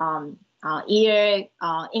the year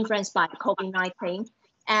influenced by COVID-19,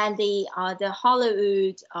 and the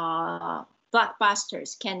Hollywood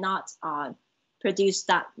blockbusters cannot produce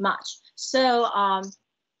that much. So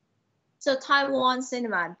so Taiwan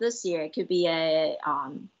cinema this year could be a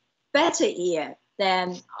better year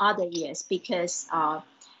than other years, because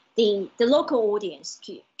the local audience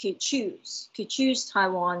could choose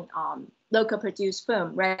Taiwan local produced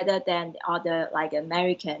film rather than other like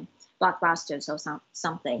American blockbusters or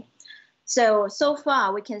something. So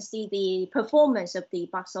far we can see the performance of the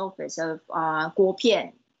box office of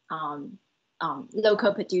Guopian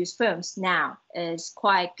local produced films now is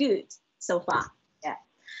quite good so far. Yeah,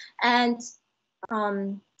 and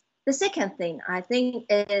the second thing I think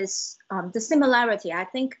is the similarity. I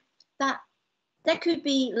think that could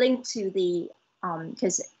be linked to the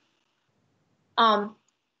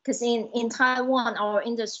because in Taiwan our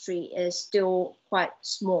industry is still quite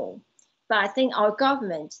small, but I think our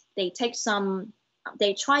government they try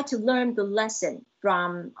to learn the lesson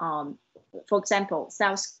from for example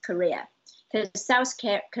South Korea, because South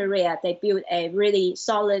Korea they built a really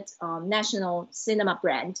solid national cinema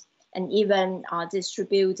brand and even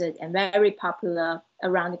distributed and very popular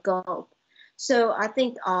around the globe. So I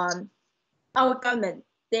think our government,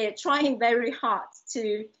 they're trying very hard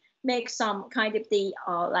to make some kind of the,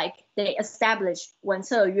 like they establish 文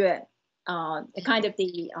策院, a kind of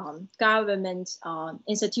the government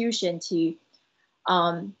institution to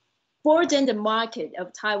broaden the market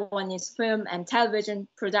of Taiwanese film and television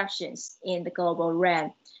productions in the global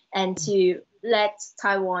realm, and to let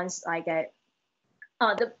Taiwan's like try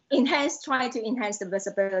to enhance the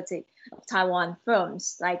visibility of Taiwan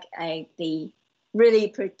films, like the really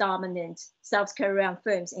predominant South Korean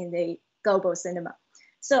films in the global cinema.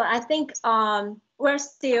 So I think we're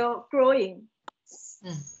still growing,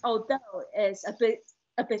 although it's a bit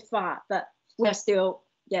far, but we're still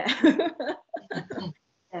pay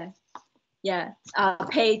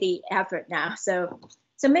the effort now. So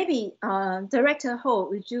maybe Director Hou,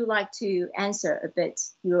 would you like to answer a bit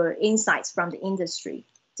your insights from the industry?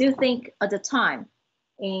 Do you think at the time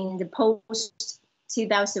in the post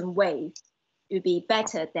 2000 wave it would be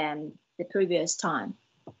better than the previous time?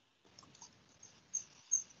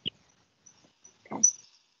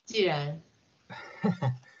 既然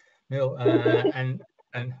No,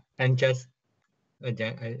 and just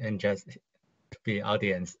to be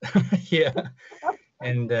audience here.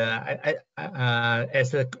 And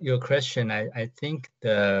as your question, I think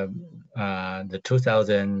the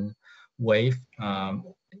 2000 wave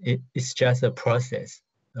it's just a process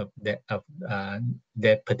of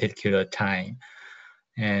that particular time,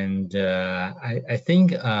 and I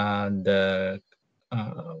think the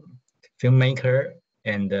filmmaker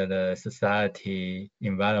and the society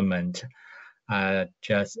environment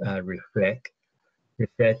just reflect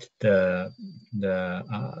the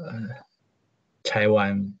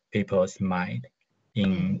Taiwan people's mind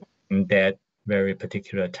in that very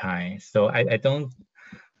particular time. So I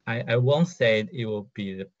won't say it will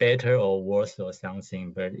be better or worse or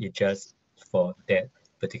something, but it just for that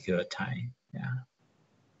particular time. Yeah.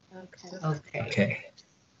 Okay.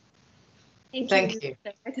 Thank you.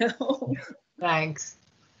 Thanks.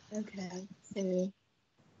 Okay.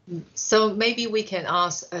 So maybe we can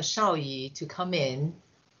ask Xiao-Yi to come in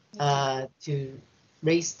to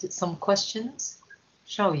raise some questions.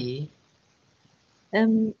 Xiao-Yi.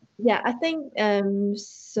 Yeah, I think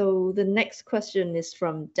so the next question is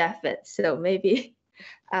from David. So maybe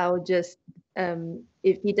I'll just,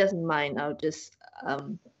 if he doesn't mind, I'll just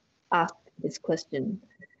ask this question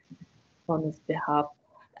on his behalf.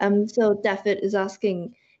 So David is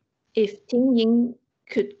asking if Ting-Ying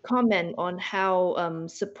could comment on how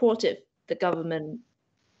supportive the government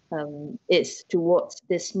is towards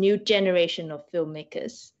this new generation of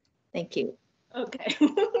filmmakers. Thank you. Okay.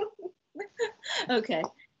 Okay.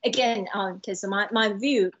 Again, because my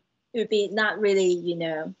view would be not really,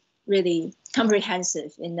 really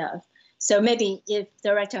comprehensive enough. So maybe if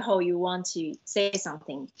Director Hou, you want to say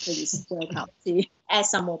something, please welcome to add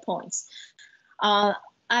some more points.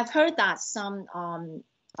 I've heard that some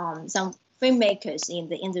filmmakers in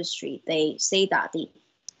the industry, they say that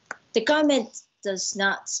the government does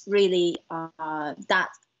not really that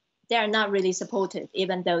they are not really supportive,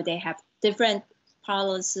 even though they have different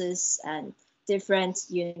policies and different,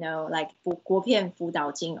 like 国片辅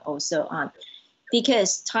导金 also on,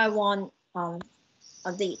 because Taiwan,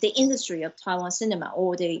 the industry of Taiwan cinema,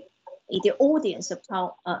 or the audience of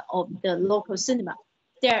the local cinema,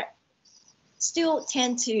 they still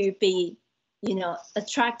tend to be,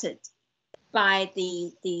 attracted by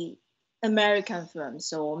the American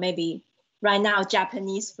films, or maybe right now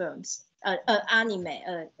Japanese films, anime,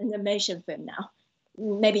 animation film now.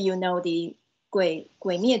 Maybe the 鬼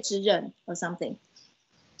灭之刃 or something.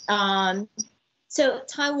 So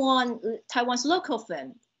Taiwan's local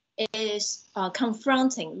film is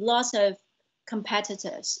confronting lots of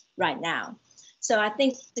competitors right now. So I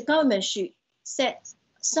think the government should set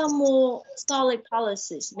some more solid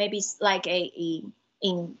policies, maybe like in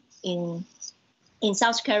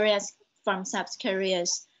South Korea's, from South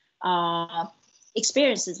Korea's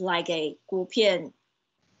experiences, like a 国片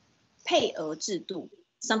配额制度,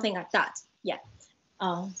 something like that. Yeah.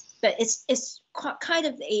 But it's kind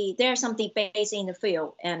of there's some debates in the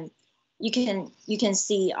field, and you can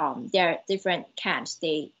see there are different camps.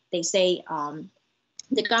 They say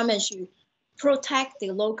the government should protect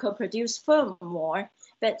the local produced film more.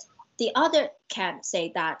 But the other camp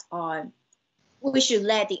say that we should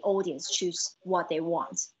let the audience choose what they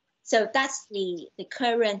want. So that's the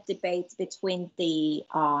current debate between the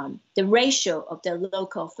ratio of the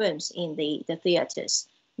local films in the theaters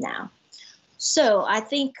now. So I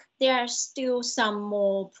think there are still some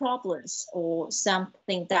more problems or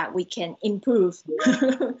something that we can improve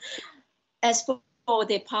as for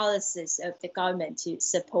the policies of the government to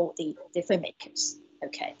support the filmmakers.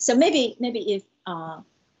 Okay, so maybe if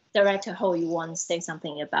Director Hou, you want to say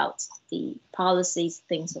something about the policies,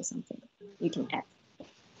 things or something, you can add.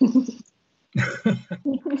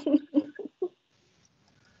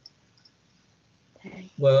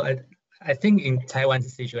 Well, I think in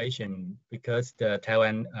Taiwan's situation, because the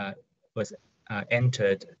Taiwan was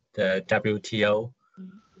entered the WTO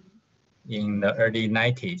in the early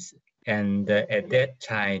 90s, and at that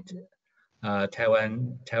time,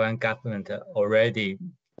 Taiwan government already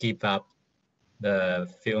give up the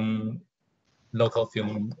local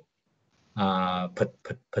film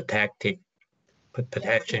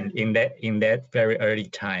protection in that very early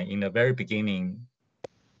time, in the very beginning,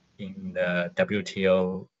 in the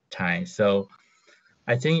WTO time. So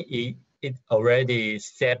I think it already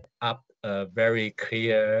set up a very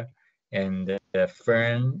clear and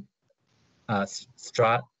firm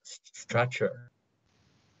structure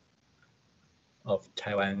of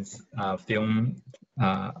Taiwan's film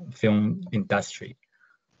industry.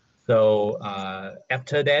 So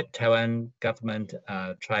after that, Taiwan government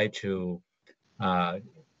tried to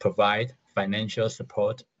provide financial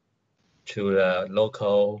support to the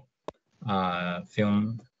local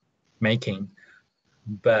film making,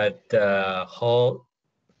 but the whole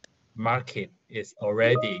market is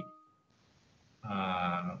already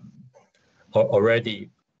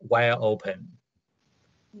wide open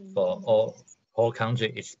for whole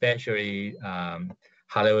country, especially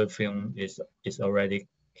Hollywood film is already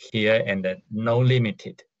here and no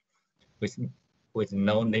limited, with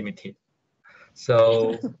no limited.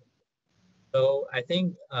 So I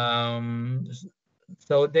think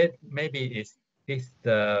so that maybe is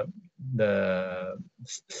the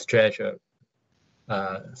structure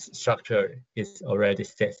is already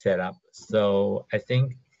set up. So I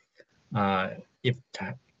think now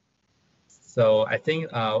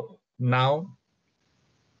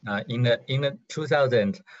in the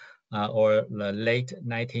 2000s or the late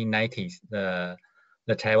 1990s, the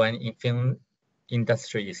Taiwan film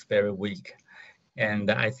industry is very weak,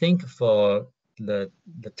 and I think for the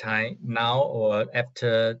time now or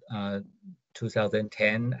after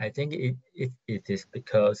 2010, I think it is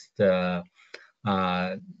because there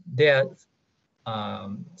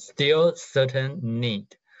still certain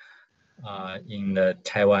need in the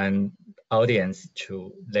Taiwan audience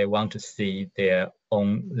they want to see their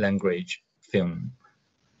own language film.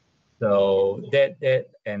 So this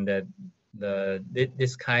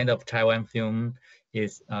kind of Taiwan film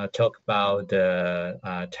is talk about the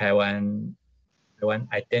Taiwan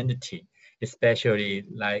identity, especially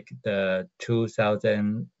like the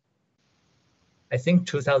 2007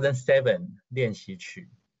 练习曲,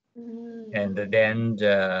 and then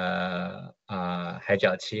the 海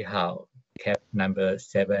角七号 Cap number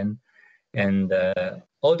 7, and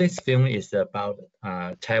all this film is about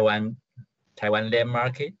Taiwan land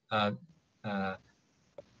market,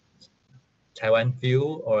 Taiwan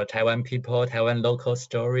view or Taiwan people, Taiwan local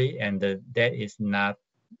story, and that is not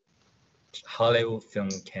Hollywood film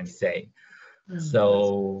can say.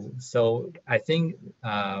 So I think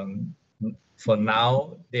for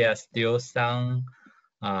now there are still some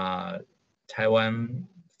Taiwan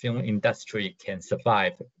film industry can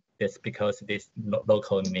survive. That's because this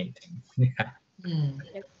local need. Yeah.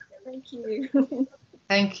 Thank you.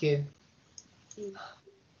 Thank you.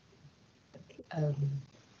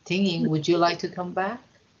 Ting-Ying, would you like to come back?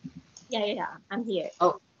 Yeah, I'm here.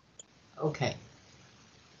 Oh, okay.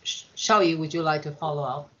 Xiao-yu, would you like to follow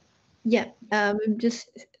up? Yeah, I'm just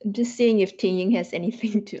seeing if Ting-Ying has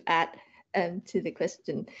anything to add to the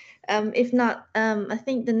question. If not, I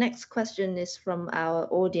think the next question is from our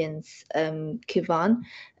audience, Kivan.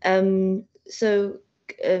 So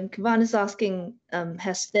Kivan is asking,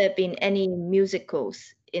 has there been any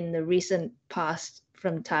musicals in the recent past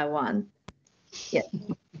from Taiwan? Yeah.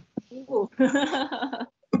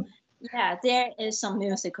 Yeah, there is some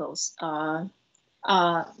musicals. There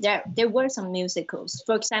were some musicals.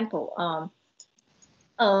 For example,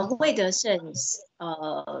 Wei Taiwan's,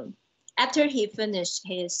 after he finished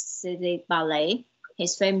his city ballet,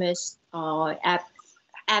 his famous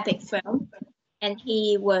epic film, and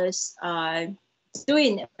he was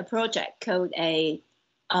doing a project called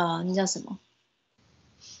叫什么?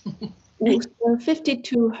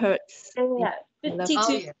 52 hertz. Yeah, 52.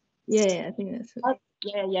 Oh, yeah. Yeah, I think that's it.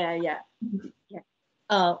 Yeah.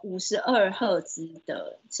 52赫兹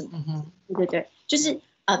的什么？对，就是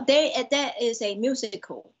there is a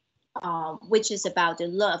musical, which is about the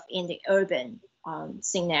love in the urban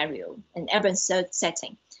scenario, an urban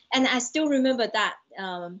setting, and I still remember that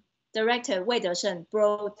director Wei Desheng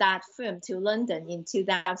brought that film to London in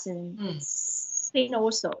 2016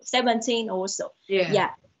 also, 17 also.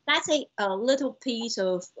 Yeah. That's a little piece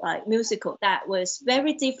of musical that was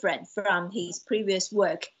very different from his previous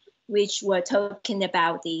work, which were talking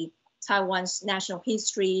about the Taiwan's national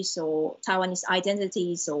histories or Taiwanese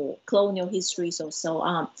identities or colonial histories or so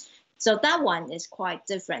on. So that one is quite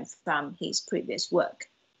different from his previous work.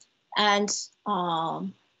 And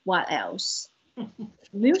what else?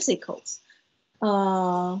 Musicals.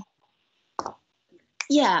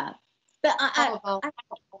 Yeah, but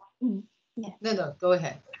No, go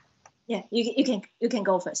ahead. Yeah, you can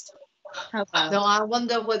go first. How about? No, I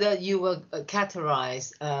wonder whether you will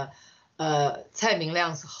categorize Tsai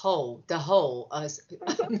Ming-liang's the whole as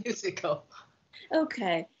a musical.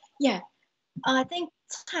 Okay, yeah, I think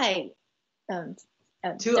Tsai Too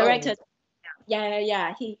director. old.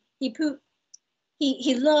 Yeah.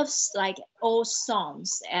 He loves like old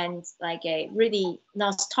songs and like a really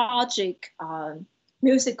nostalgic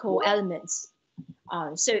musical elements.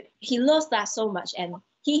 So he loves that so much, and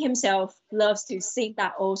he himself loves to sing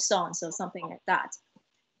that old songs or something like that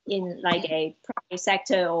in like a private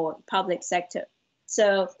sector or public sector.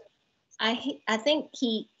 So I think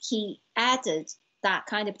he added that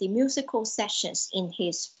kind of the musical sessions in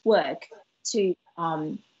his work to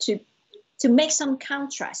make some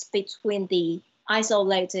contrast between the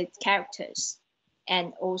isolated characters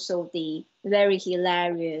and also the very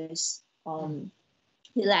hilarious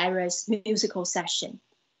musical session.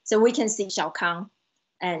 So we can see Xiao Kang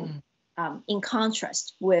and in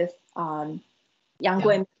contrast with Yang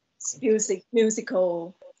Gui's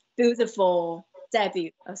musical beautiful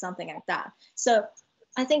debut or something like that. So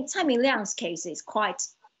I think Tsai Ming-liang's case is quite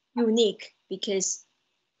unique because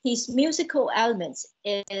his musical elements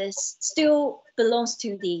is still belongs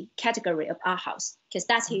to the category of art house because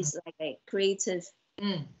that's his like a creative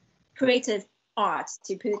art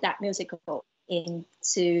to put that musical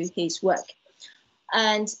into his work.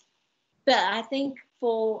 But I think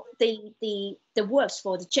for the works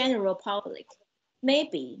for the general public,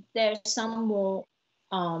 maybe there's some more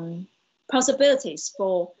possibilities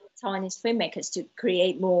for Taiwanese filmmakers to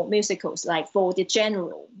create more musicals, like for the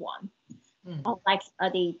general one, like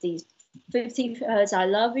the 50 Hertz I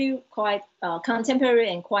Love You, quite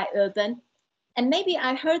contemporary and quite urban. And maybe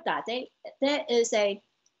I heard that there is a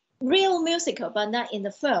real musical, but not in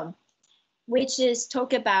the film, which is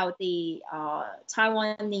talk about the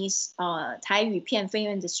Taiwanese Taiyu Pian film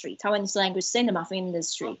industry, Taiwanese language cinema film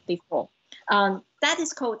industry before. That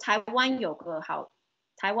is called Taiwan 有个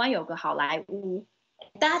好莱坞.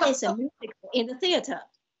 That is a musical in the theater.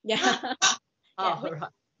 Yeah. Right.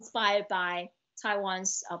 Inspired by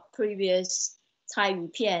Taiwan's previous Taiyu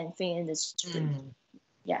Pian film industry.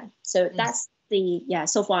 Yeah. So that's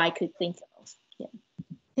so far I could think of. Yeah.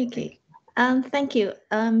 Okay. Thank you.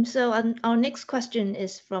 So our next question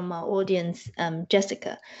is from our audience,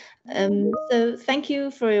 Jessica. So thank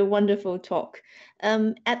you for a wonderful talk.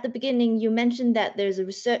 At the beginning, you mentioned that there's a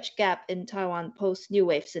research gap in Taiwan post-New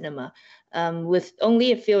Wave cinema, with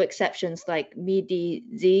only a few exceptions like Midi,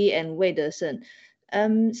 Z, and Wei Desheng.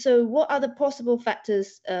 So what are the possible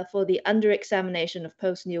factors for the under-examination of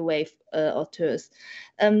post-New Wave auteurs?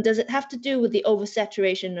 Does it have to do with the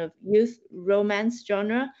oversaturation of youth romance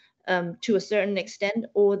genre to a certain extent,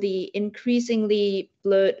 or the increasingly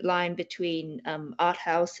blurred line between art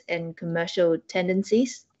house and commercial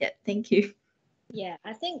tendencies? Yeah, thank you. Yeah,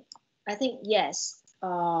 I think yes,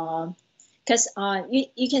 because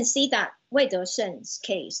you can see that Wei Desheng's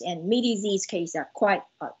case and Midi Z's case are quite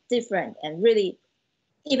different and really,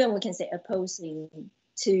 even we can say opposing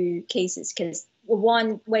two cases, because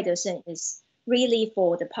one, Wei Desheng is really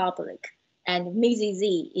for the public, and Midi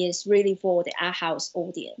Z is really for the art house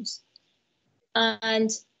audience.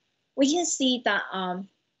 And we can see that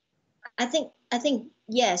I think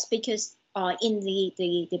yes, because in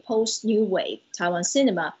the post New Wave Taiwan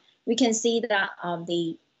cinema, we can see that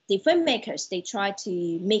the filmmakers, they try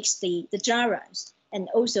to mix the genres and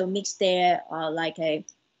also mix their like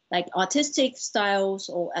artistic styles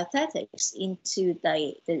or aesthetics into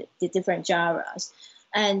the different genres.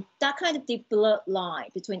 And that kind of the blurred line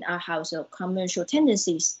between art house or commercial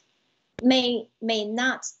tendencies may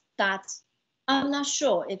not that, I'm not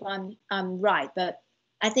sure if I'm right, but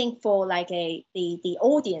I think for like the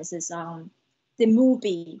audiences, the the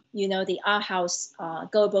movie, you know, the art house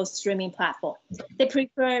global streaming platform. They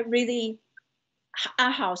prefer really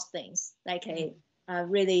art house things, like a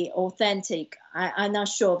really authentic. I'm not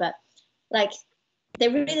sure, but like they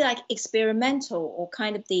really like experimental or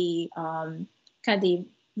kind of the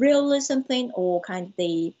realism thing, or kind of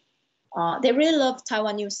the they really love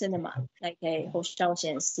Taiwan New Cinema, like a Hou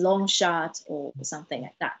Hsiao-hsien's long shot or something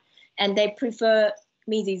like that, and they prefer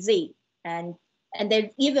Midi, and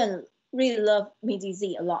they even really love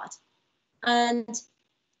Midi a lot. And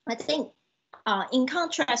I think in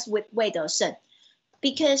contrast with Wei Desheng,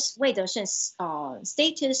 because Wei Desheng's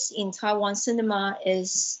status in Taiwan cinema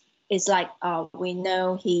is like we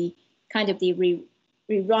know he kind of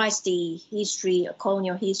rewrites the history,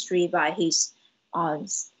 colonial history, by his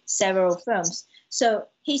several films. So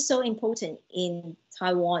he's so important in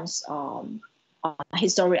Taiwan's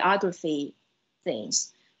historiography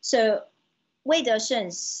things. So Wei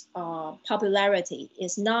Desheng's popularity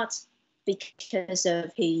is not because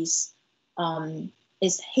of his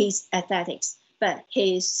aesthetics, but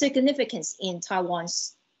his significance in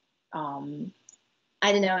Taiwan's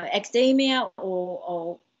I don't know, academia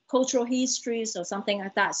or cultural histories or something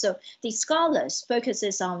like that. So the scholars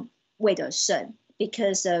focuses on Wei Desheng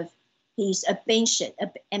because of his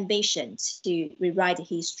ambition to rewrite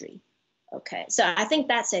history. Okay, so I think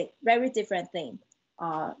that's a very different thing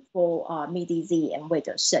for Midi and Wei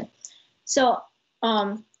Desheng. So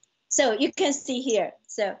so you can see here,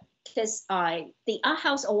 so because the art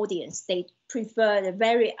house audience, they prefer the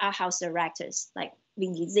very art house directors like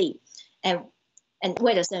Midi, and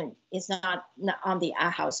Wei Desheng is not on the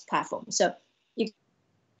art house platform. So you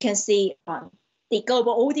can see the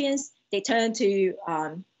global audience, they turn to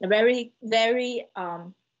a very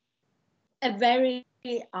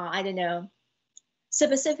I don't know,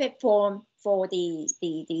 specific form for the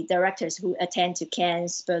directors who attend to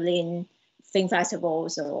Cannes, Berlin film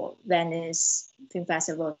festivals, or Venice film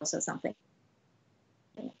festivals, or something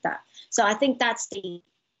like that. So I think that's the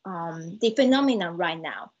phenomenon right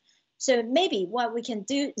now. So maybe what we can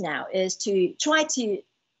do now is to try to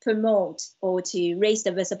promote or to raise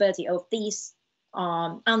the visibility of these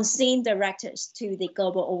unseen directors to the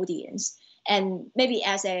global audience. And maybe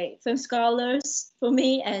as a film scholars, for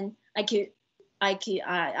me, and I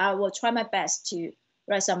will try my best to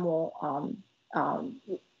write some more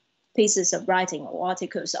pieces of writing or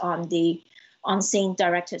articles on the unseen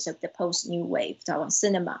directors of the post-New Wave Taiwan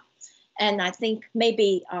cinema. And I think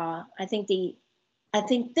maybe I think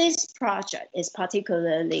this project is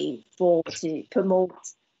particularly to promote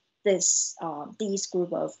this these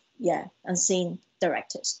group of unseen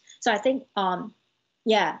directors. So I think I'm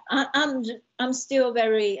still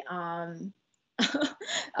very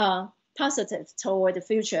positive toward the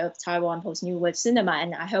future of Taiwan post New Wave cinema,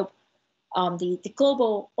 and I hope the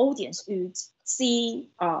global audience would see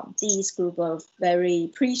these group of very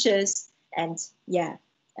precious and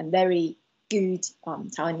very good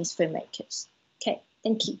Taiwanese filmmakers. Okay,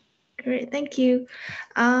 thank you. Great, thank you.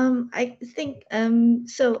 I think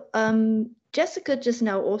Jessica just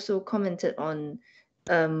now also commented on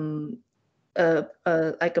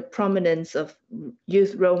like a prominence of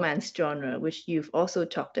youth romance genre, which you've also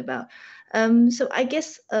talked about. So I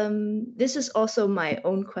guess this is also my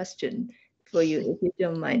own question for you, if you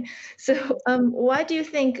don't mind. So why do you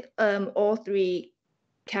think all three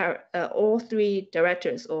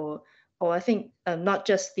directors, or I think not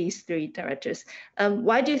just these three directors,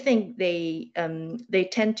 why do you think they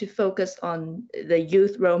tend to focus on the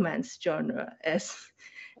youth romance genre as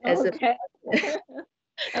okay.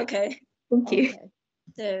 Okay. Thank you. Okay.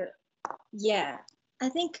 So I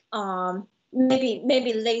think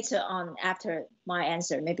maybe later on after my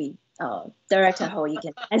answer, maybe Director Hou, you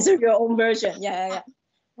can answer your own version. Yeah.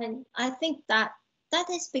 And I think that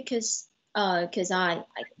is because I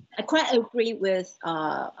quite agree with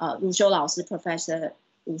Professor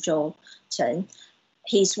Wu Chen,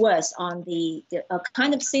 his words on the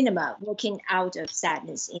kind of cinema working out of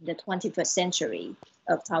sadness in the 21st century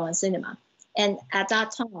of Taiwan cinema. And at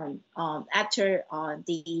that time, after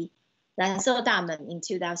the 蓝色大门 in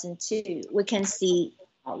 2002, we can see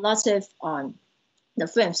lots of the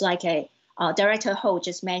films like Director Hou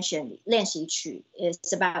just mentioned. Lin Shu-yu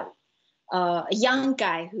is about a young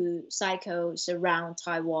guy who cycles around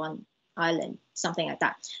Taiwan Island, something like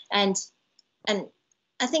that. And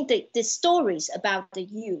I think the stories about the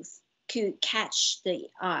youth could catch the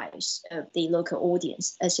eyes of the local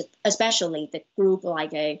audience, especially the group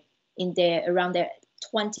like around their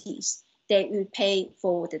 20s. They would pay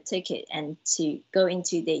for the ticket and to go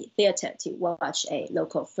into the theater to watch a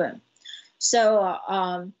local film. So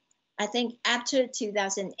I think after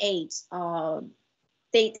 2008,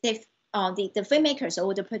 they the filmmakers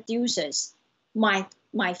or the producers might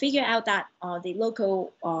figure out that the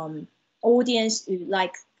local audience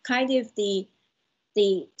like kind of the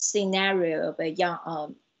scenario of a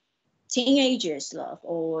young teenagers' love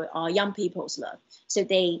or young people's love. So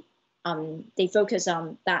they focus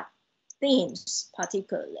on that themes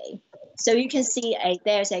particularly. So you can see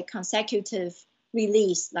there's a consecutive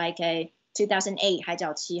release like a 2008 海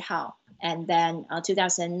角七号 and then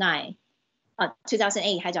 2008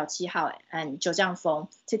 海角七号 and 九丈峰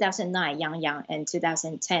 2009 杨洋 and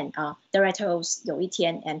 2010 Director Ho's 有一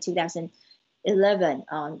天 and 2011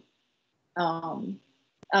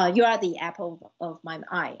 You Are the Apple of My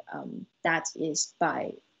Eye, that is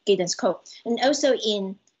by Giddens Cole. And also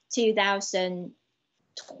in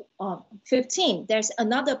 2015, there's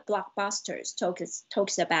another blockbuster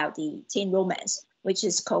talks about the teen romance, which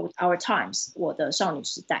is called Our Times, 我的少女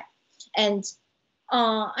时代. And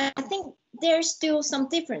I think there's still some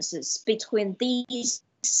differences between these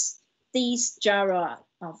genre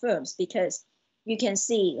films, because you can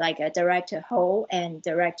see like a director Hou and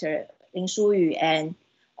director Lin Shu-yu and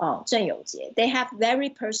Cheng Yu, they have very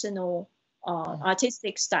personal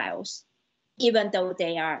artistic styles, even though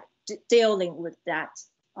they are dealing with that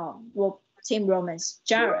teen romance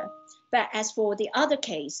genre. But as for the other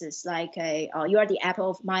cases, like You Are the Apple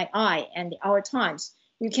of My Eye and Our Times,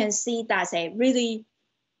 you can see that's a really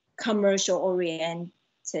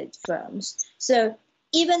commercial-oriented films. So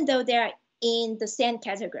even though they're in the same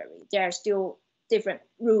category, there are still different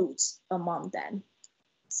roots among them.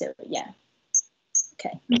 So yeah.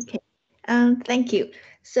 Okay. Thank you.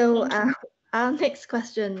 So our next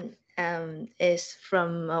question is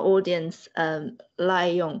from audience Lai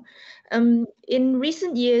Yong. In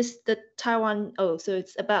recent years, the Taiwan, so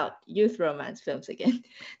it's about youth romance films again.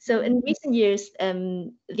 So in recent years,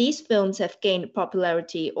 these films have gained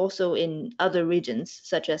popularity also in other regions,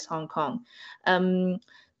 such as Hong Kong.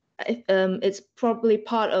 It's probably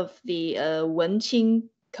part of the Wenqing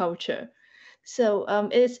culture. So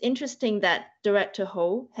it's interesting that director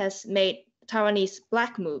Hou has made Taiwanese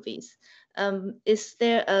Black movies. Is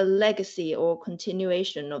there a legacy or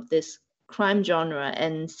continuation of this crime genre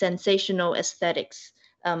and sensational aesthetics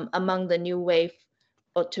among the new wave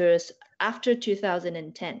auteurs after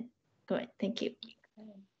 2010? Go ahead, thank you.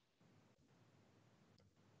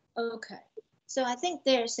 Okay, so I think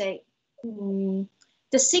there's the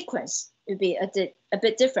sequence would be a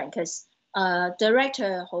bit different, because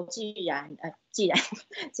director Hou Chi-jan,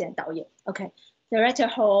 director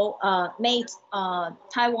Hou made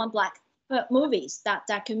Taiwan Black movies, that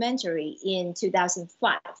documentary in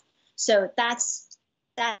 2005. So that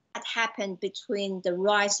happened between the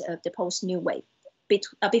rise of the post new wave,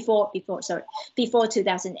 before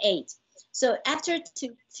 2008. So after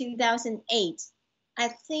 2008, I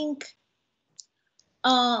think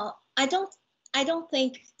I don't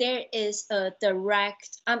think there is a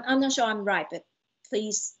direct. I'm not sure I'm right, but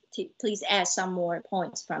please add some more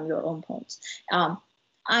points from your own points.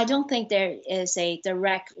 I don't think there is a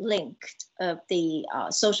direct link of the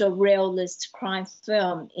social realist crime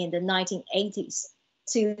film in the 1980s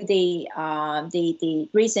to the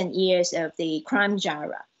recent years of the crime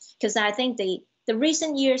genre, because I think the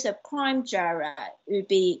recent years of crime genre would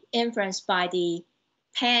be influenced by the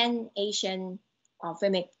Pan-Asian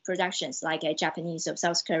filmic productions like Japanese of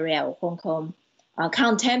South Korea or Hong Kong,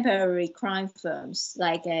 contemporary crime films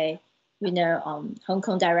like Hong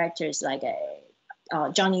Kong directors like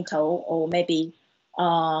Johnny To, or maybe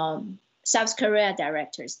South Korea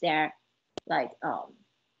directors. There are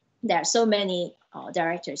so many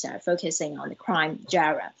directors that are focusing on the crime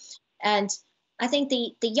genre, and I think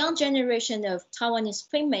the young generation of Taiwanese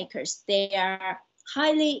filmmakers, they are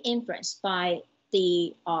highly influenced by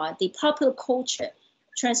the popular culture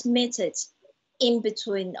transmitted in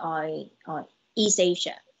between East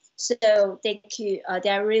Asia. So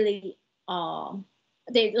they're really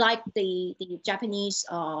they like the Japanese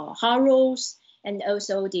horrors, and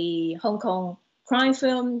also the Hong Kong crime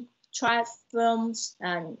film, trial films,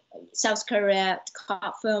 and South Korea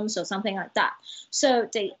cop films or something like that. So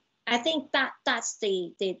I think that's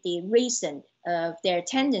the reason of their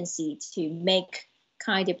tendency to make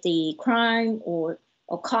kind of the crime or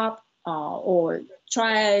cop or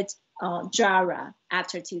triad genre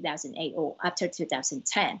after 2008 or after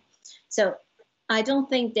 2010. So I don't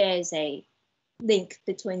think there is a link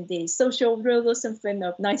between the social realism film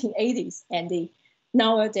of 1980s and the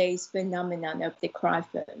nowadays phenomenon of the crime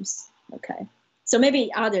films. Okay, so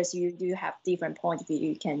maybe others you do have different point of view.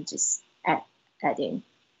 You can just add in.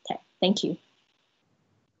 Okay, thank you.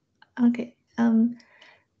 Okay,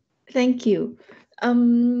 thank you.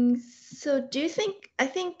 So do you think? I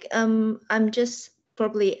think I'm just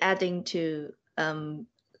probably adding to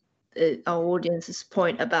our audience's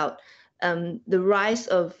point about the rise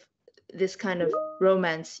of this kind of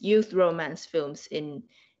youth romance films in,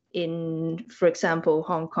 for example,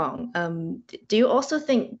 Hong Kong. Do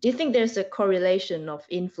you think there's a correlation of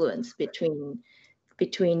influence between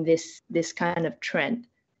this kind of trend?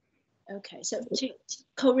 Okay, so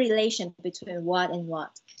correlation between what and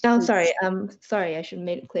what? Oh, sorry. Sorry, I should have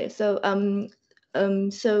made it clear. So,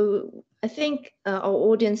 so I think our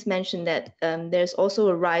audience mentioned that there's also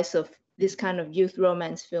a rise of this kind of youth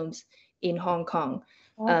romance films in Hong Kong.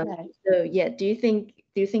 Okay. So yeah, do you think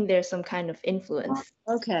there's some kind of influence?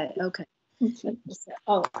 Okay.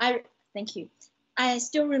 Oh, thank you. I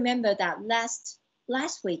still remember that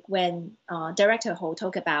last week when director Hou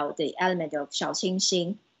talked about the element of 小清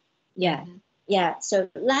新. Yeah, yeah. So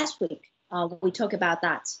last week we talked about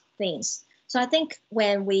that things. So I think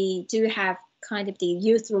when we do have kind of the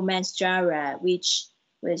youth romance genre, which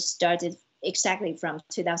was started exactly from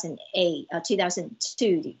 2008,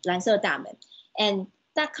 2002, 蓝色大门, and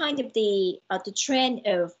that kind of the trend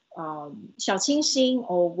of 小清新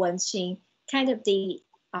or 文青 kind of the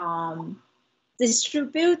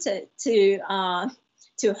distributed to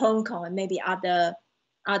Hong Kong and maybe other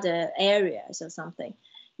areas or something.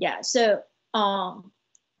 Yeah, so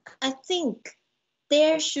I think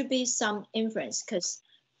there should be some influence because,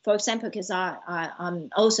 for example, because I'm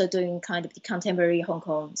also doing kind of the contemporary Hong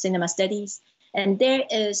Kong cinema studies, and there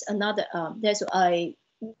is there's a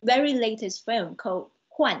very latest film called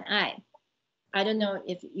幻爱. I don't know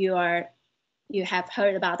if you have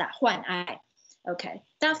heard about that 幻爱. Okay,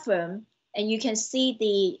 that film, and you can see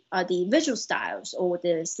the visual styles or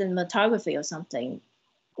the cinematography or something,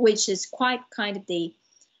 which is quite kind of the,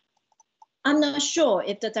 I'm not sure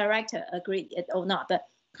if the director agreed it or not, but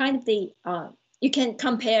kind of the you can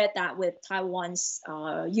compare that with Taiwan's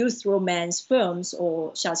youth romance films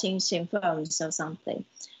or 小清新 films or something.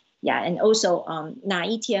 Yeah, and also 哪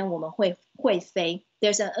一天我们会飞.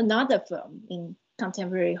 There's another film in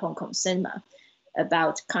contemporary Hong Kong cinema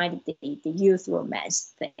about kind of the youth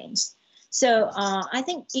romance things. So I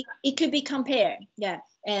think it could be compared. Yeah,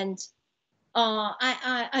 and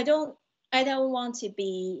I don't want to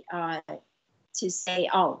be to say,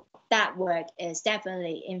 oh, that work is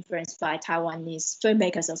definitely influenced by Taiwanese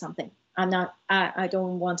filmmakers or something. I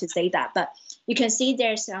don't want to say that, but you can see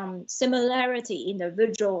there's some similarity in the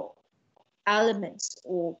visual elements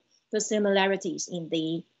or the similarities in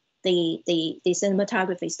the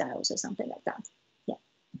cinematography styles or something like that. Yeah.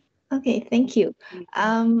 Okay, thank you.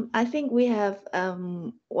 I think we have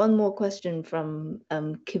one more question from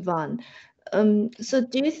Kivan. So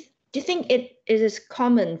do you think it is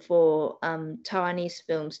common for Taiwanese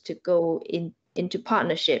films to go into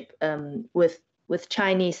partnership with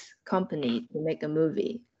Chinese company to make a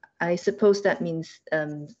movie? I suppose that means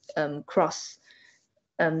cross.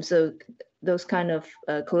 So those kind of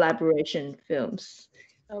collaboration films.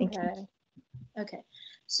 Okay.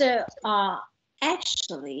 So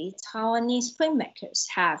actually, Taiwanese filmmakers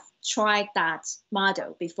have tried that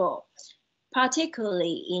model before,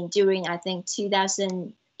 particularly during I think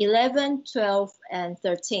 2011, 12, and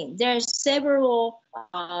 13. There are several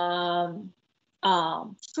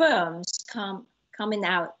films coming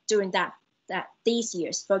out during these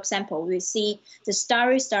years. For example, we see the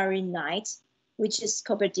Starry Night, which is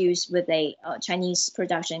co-produced with a Chinese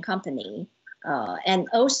production company. And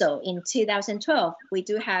also in 2012, we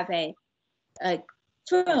do have a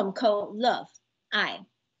film called Love, 爱,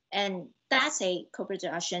 and that's a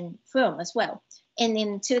co-production film as well. And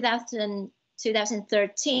in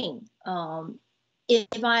 2013,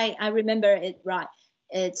 if I remember it right,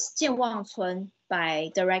 it's 健忘村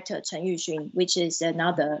by director Cheng Yu, which is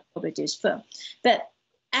another co-produced film. But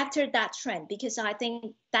after that trend, because I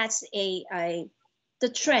think that's the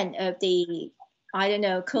trend of the, I don't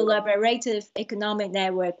know, collaborative economic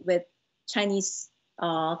network with Chinese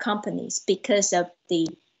companies because of the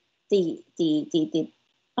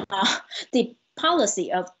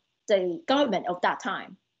policy of the government of that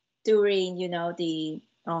time during, the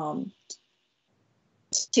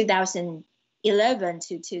 2011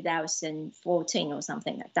 to 2014 or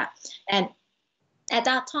something like that. And at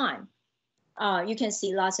that time, you can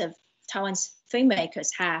see lots of Taiwanese filmmakers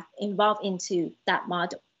have involved into that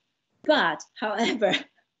model. But however,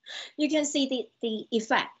 you can see the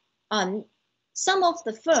effect on some of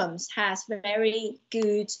the films has very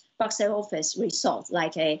good box office results,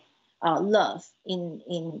 like a Love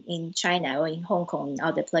in China or in Hong Kong and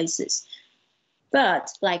other places. But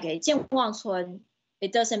like a 健忘村,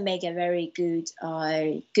 it doesn't make a very good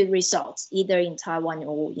results either in Taiwan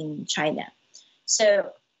or in China.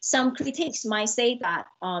 So some critics might say that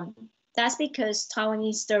that's because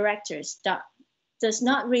Taiwanese directors does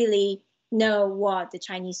not really know what the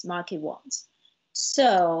Chinese market wants.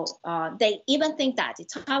 So they even think that the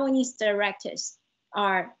Taiwanese directors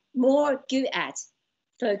are more good at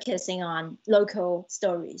focusing on local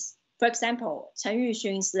stories. For example, Cheng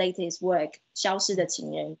Yu's latest work, 消失的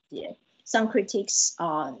情人节, some critics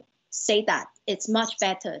say that it's much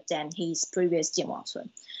better than his previous 剑王村.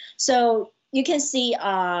 So you can see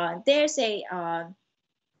there's a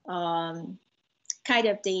kind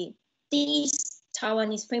of these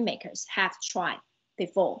Taiwanese filmmakers have tried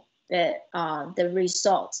before. The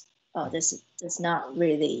result is not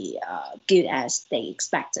really good as they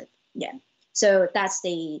expected. Yeah. So that's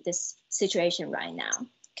the situation right now.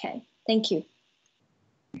 Okay. Thank you.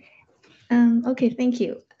 Okay, thank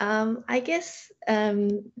you. I guess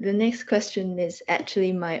the next question is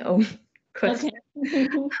actually my own question. Okay.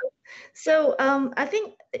 So I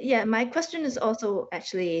think, yeah, my question is also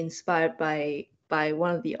actually inspired by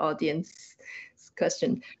one of the audience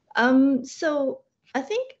question. So I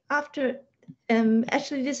think after,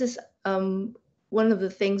 actually this is one of the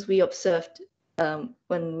things we observed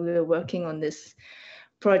when we were working on this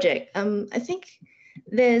project. I think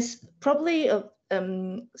there's probably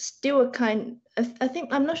still a kind of, I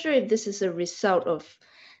think, I'm not sure if this is a result of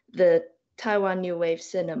the Taiwan New Wave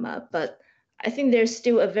Cinema, but I think there's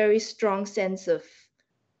still a very strong sense of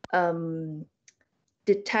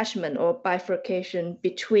detachment or bifurcation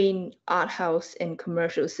between art house and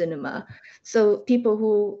commercial cinema. So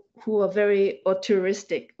people who are very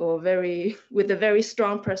auteuristic or with a very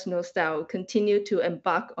strong personal style continue to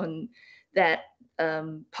embark on that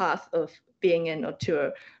path of being an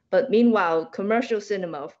auteur. But meanwhile, commercial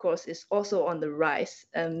cinema, of course, is also on the rise.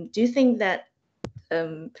 Do you think that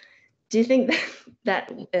is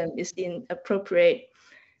the appropriate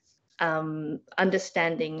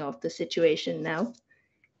understanding of the situation now?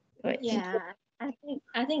 Right. Yeah, I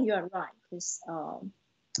think you're right, because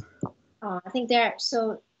I think there are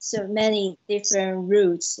so many different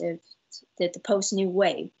routes of the post new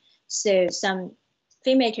wave. So some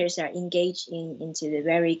filmmakers are engaged into the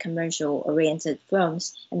very commercial oriented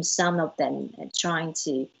films, and some of them are trying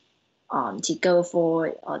to go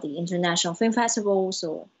for the international film festivals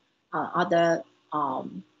or other I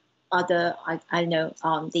know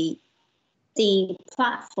the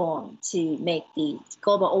platform to make the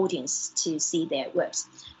global audience to see their works.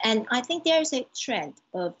 And I think there's a trend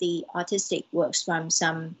of the artistic works from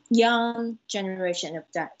some young generation of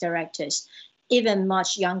directors, even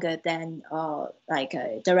much younger than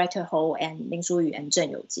director Hou and Lin Shu-yu and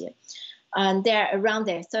Zheng Youjie. And they're around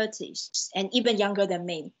their 30s and even younger than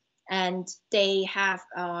me. And they have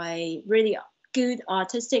a really good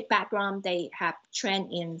artistic background. They have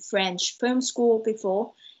trained in French film school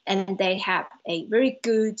before, and they have a very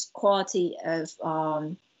good quality of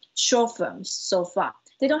short films so far.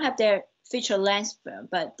 They don't have their feature length film,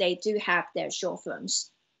 but they do have their short films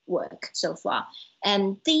work so far.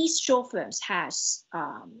 And these short films have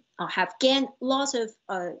gained lots of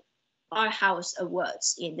art house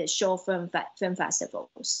awards in the short film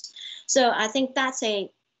festivals. So I think that's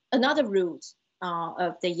another route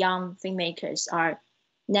of the young filmmakers are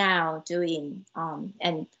now doing,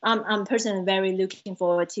 and I'm personally very looking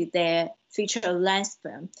forward to their feature length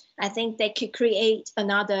film. I think they could create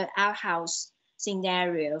another art house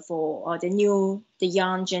scenario for the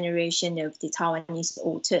young generation of the Taiwanese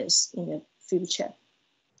authors in the future.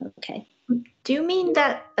 Okay. Do you mean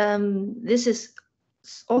that this is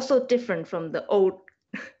also different from the old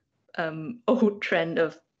trend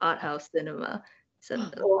of art house cinema? So,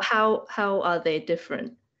 or how are they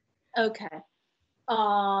different? Okay.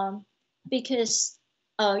 Because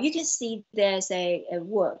you can see there's a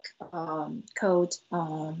work called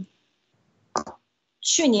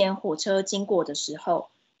去年火车经过的时候,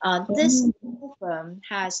 this film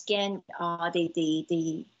has gained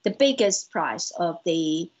the biggest prize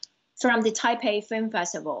from the Taipei Film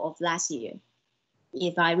Festival of last year,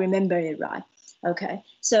 if I remember it right. Okay,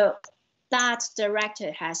 so that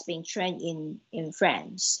director has been trained in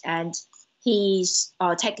French, and his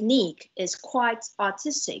technique is quite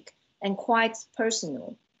artistic and quite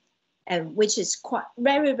personal, and which is quite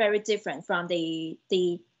very, very different from the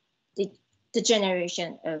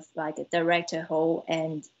generation of like a director Hou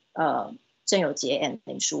and Zheng Youjie and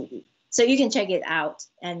Lin Shu-yu. So you can check it out,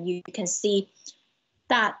 and you can see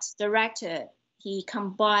that director, he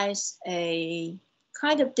combines a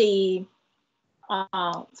kind of the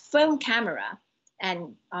film camera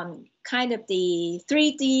and kind of the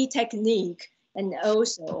 3D technique, and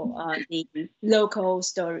also the local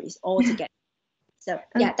stories all together. So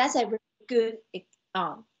yeah, that's a really good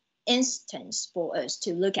instance for us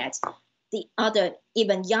to look at the other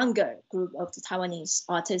even younger group of the Taiwanese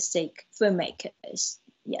artistic filmmakers.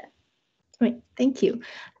 Yeah. Great, thank you.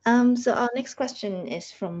 So our next question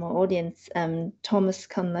is from our audience, Thomas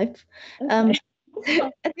Cunliffe. Okay.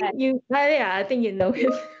 I think you, yeah, I think you know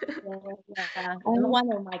him. Yeah.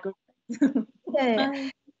 One of my group. Yeah.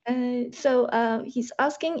 So he's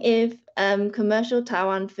asking if commercial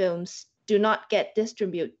Taiwan films do not get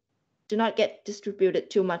distributed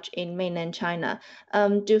too much in mainland China.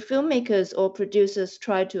 Do filmmakers or producers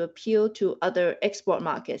try to appeal to other export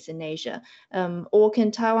markets in Asia? Or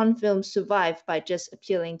can Taiwan films survive by just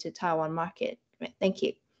appealing to Taiwan market? Right, thank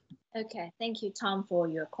you. Okay, thank you, Tom, for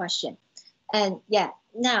your question. And yeah,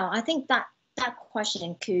 now I think that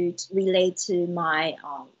question could relate to my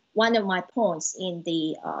one of my points in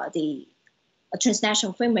the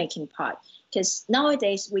transnational filmmaking part, because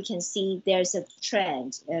nowadays we can see there's a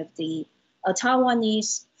trend of the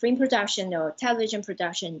Taiwanese film production or television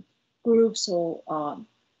production groups or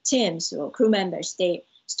teams or crew members. They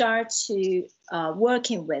start to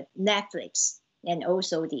working with Netflix and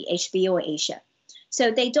also the HBO Asia.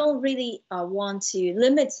 So they don't really want to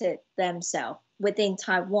limit themselves within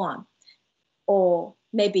Taiwan or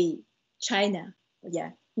maybe China.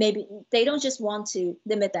 Yeah, maybe they don't just want to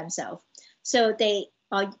limit themselves. So they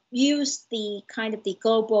use the kind of the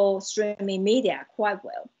global streaming media quite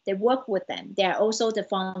well. They work with them. They are also the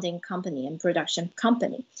founding company and production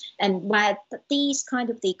company. And with these kind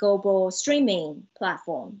of the global streaming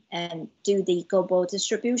platform and do the global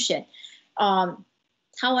distribution,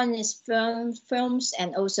 Taiwanese films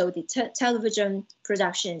and also the television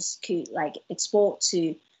productions could like export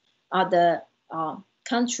to other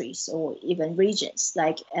countries or even regions,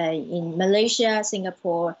 like in Malaysia,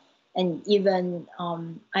 Singapore, and even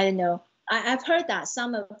I don't know. I've heard that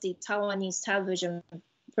some of the Taiwanese television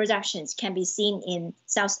productions can be seen in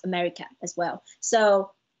South America as well.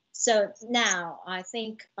 So now I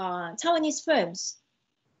think Taiwanese films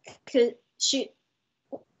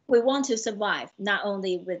we want to survive not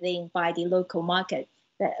only by the local market,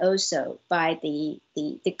 but also by the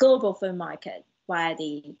global film market, by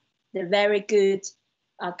the very good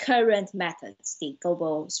current methods, the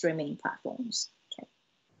global streaming platforms. Okay.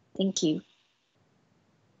 Thank you.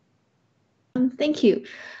 Thank you.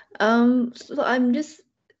 So I'm just,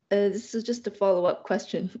 this is just a follow-up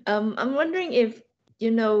question. I'm wondering if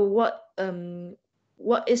you know what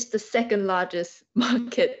is the second largest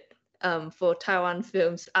market for Taiwan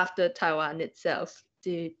films after Taiwan itself?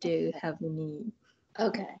 Do you have any?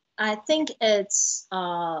 Okay, I think it's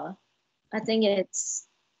Hong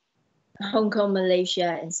Kong,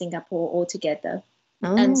 Malaysia, and Singapore all together.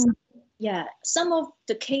 Oh. And some of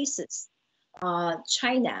the cases,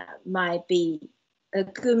 China might be a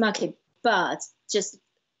good market, but just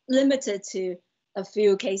limited to a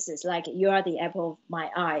few cases, like You Are the Apple of My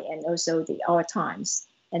Eye, and also the Our Times,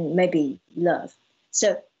 and maybe Love.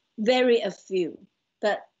 So very a few,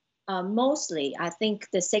 but mostly I think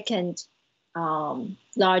the second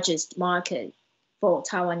largest market for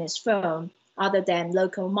Taiwanese film, other than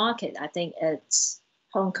local market, I think it's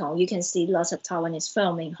Hong Kong. You can see lots of Taiwanese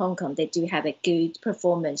film in Hong Kong. They do have a good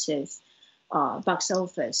performance of box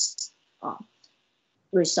office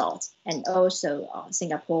result, and also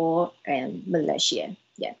Singapore and Malaysia.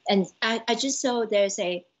 Yeah, and I just saw there's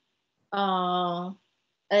a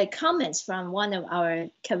comments from one of our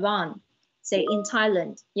Kavan, say in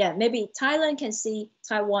Thailand. Yeah, maybe Thailand can see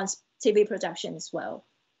Taiwan's TV production as well.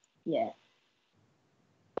 Yeah.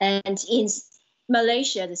 And in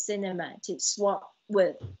Malaysia, the cinema to swap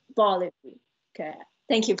with Bollywood. Okay.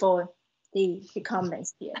 Thank you for the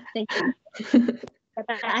comments here. Thank you. But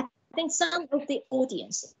I think some of the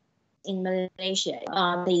audience in Malaysia,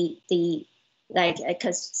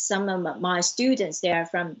 because some of my students, they are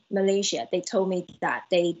from Malaysia, they told me that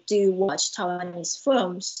they do watch Taiwanese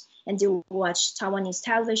films and do watch Taiwanese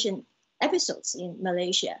television episodes in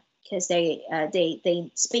Malaysia, because they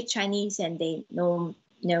speak Chinese and they know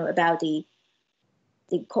about the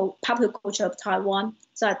popular culture of Taiwan.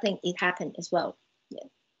 So I think it happened as well. Yeah.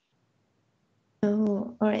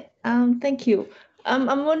 Oh, all right. Thank you.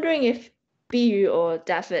 I'm wondering if Biyu or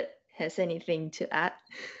David has anything to add.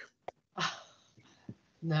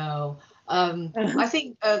 No. I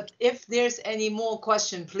think if there's any more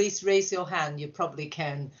question, please raise your hand. You probably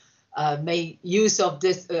can make use of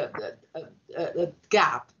this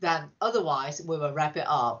gap. Then otherwise, we will wrap it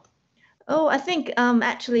up. Oh, I think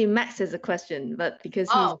actually Max has a question, but because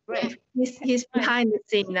he's behind the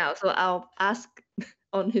scene now, so I'll ask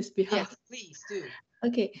on his behalf. Yes, please do.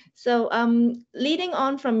 Okay, so leading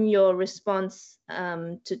on from your response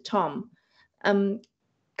to Tom,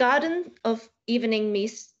 Garden of Evening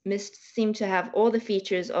Mist seemed to have all the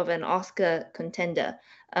features of an Oscar contender.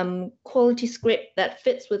 Quality script that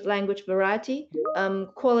fits with language variety,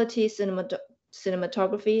 quality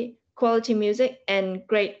cinematography, quality music, and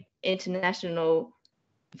great international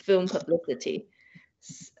film publicity.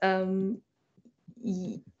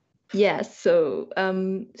 Yes, so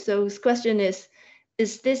his question is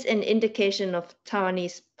this an indication of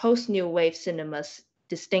Taiwanese post-New Wave cinema's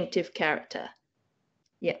distinctive character?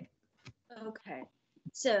 Yeah. Okay,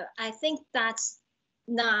 so I think that's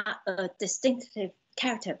not a distinctive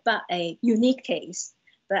character, but a unique case.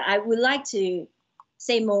 But I would like to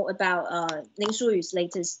say more about Lin Shu-yu's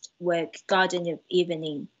latest work, Garden of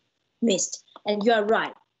Evening Mist. And you are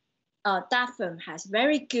right, that film has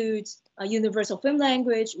very good universal film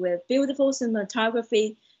language with beautiful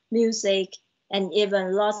cinematography, music, and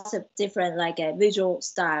even lots of different visual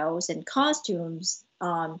styles and costumes.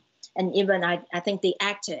 And even I think the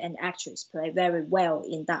actor and actress play very well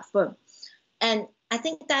in that film. And I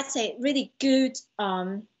think that's a really good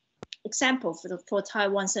example for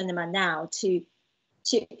Taiwan cinema now to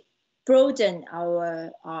broaden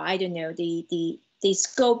our I don't know the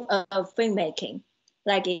scope of filmmaking,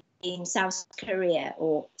 like in South Korea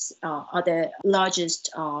or other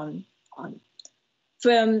largest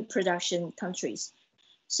film production countries.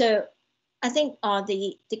 So I think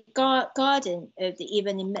the Garden of the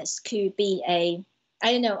Evening Mist could be a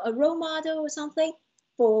role model or something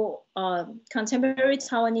for contemporary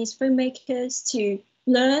Taiwanese filmmakers to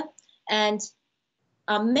learn. And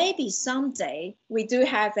maybe someday we do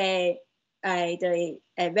have a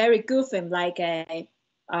very good film like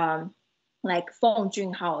Fong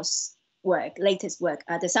Junhao's work, latest work,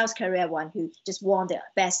 the South Korea one, who just won the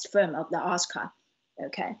best film of the Oscar.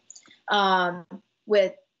 Okay,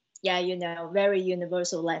 with very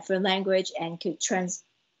universal film language and could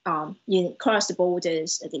cross the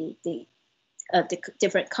borders, the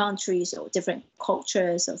different countries or different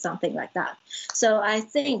cultures or something like that. So I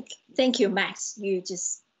think, thank you, Max. You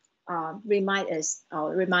just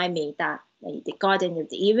remind me that the Garden of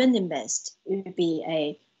the Evening Mist would be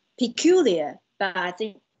a peculiar, but I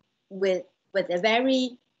think with a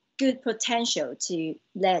very good potential to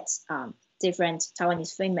let different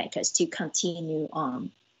Taiwanese filmmakers to continue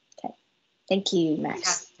on. Okay, thank you,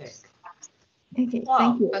 Max. Fantastic. Okay, Wow,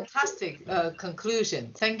 thank you. fantastic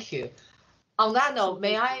conclusion. Thank you. On that note,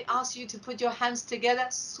 may I ask you to put your hands together,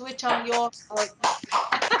 switch on your...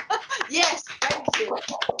 Yes, thank you.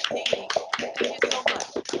 Ting-Ying, thank you so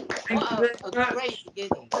much. What a great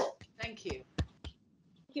beginning. Thank you.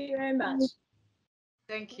 Thank you very much.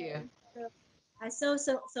 Thank you. I saw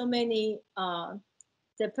so many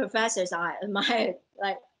the professors I admired,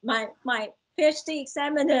 like my PhD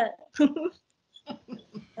examiner,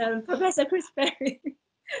 Professor Chris Berry.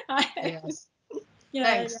 Yes.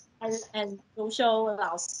 Yeah, Thanks. and Hou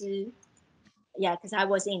Hsiao-hsien. Yeah, because I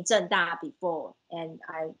was in Zhengda before, and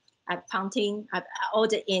I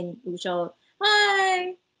ordered in Hou Hsiao.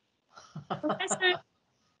 Hi, Professor.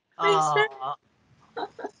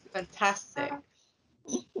 Fantastic.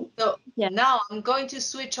 So now I'm going to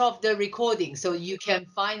switch off the recording so you can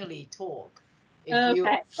finally talk. If you're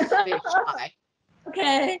a bit shy.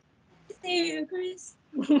 Okay. See you, Chris.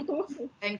 Thank